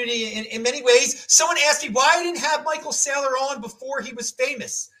Bitcoin community in many ways. Someone asked me why I didn't have Michael Saylor on before he was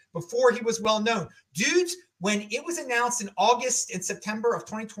famous, before he was well known. Dudes, when it was announced in August and September of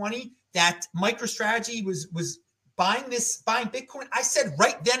 2020 that MicroStrategy was buying Bitcoin, I said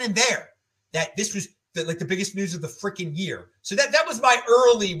right then and there that this was the biggest news of the freaking year. So that was my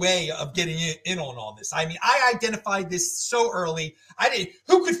early way of getting in on all this. I mean, I identified this so early.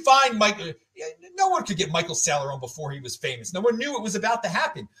 Who could find Michael? No one could get Michael Saylor on before he was famous. No one knew it was about to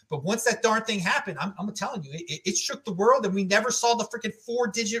happen. But once that darn thing happened, I'm telling you, it shook the world, and we never saw the freaking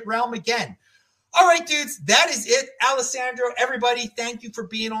 4-digit realm again. All right, dudes, that is it. Alessandro, everybody, thank you for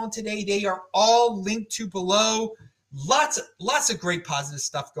being on today. They are all linked to below. Lots of great positive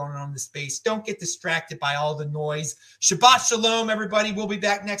stuff going on in the space. Don't get distracted by all the noise. Shabbat shalom, everybody. We'll be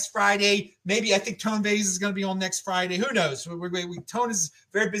back next Friday. Maybe I think Tone Vase is going to be on next Friday. Who knows? Tone is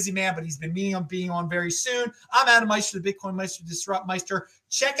a very busy man, but he's been meaning on being on very soon. I'm Adam Meister, the Bitcoin Meister, Disrupt Meister.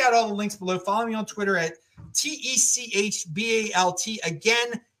 Check out all the links below. Follow me on Twitter at TECHBALT.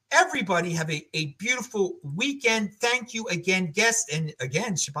 Again, everybody have a beautiful weekend. Thank you again, guests. And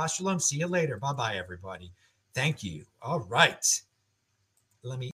again, Shabbat shalom. See you later. Bye-bye, everybody. Thank you. All right. Let me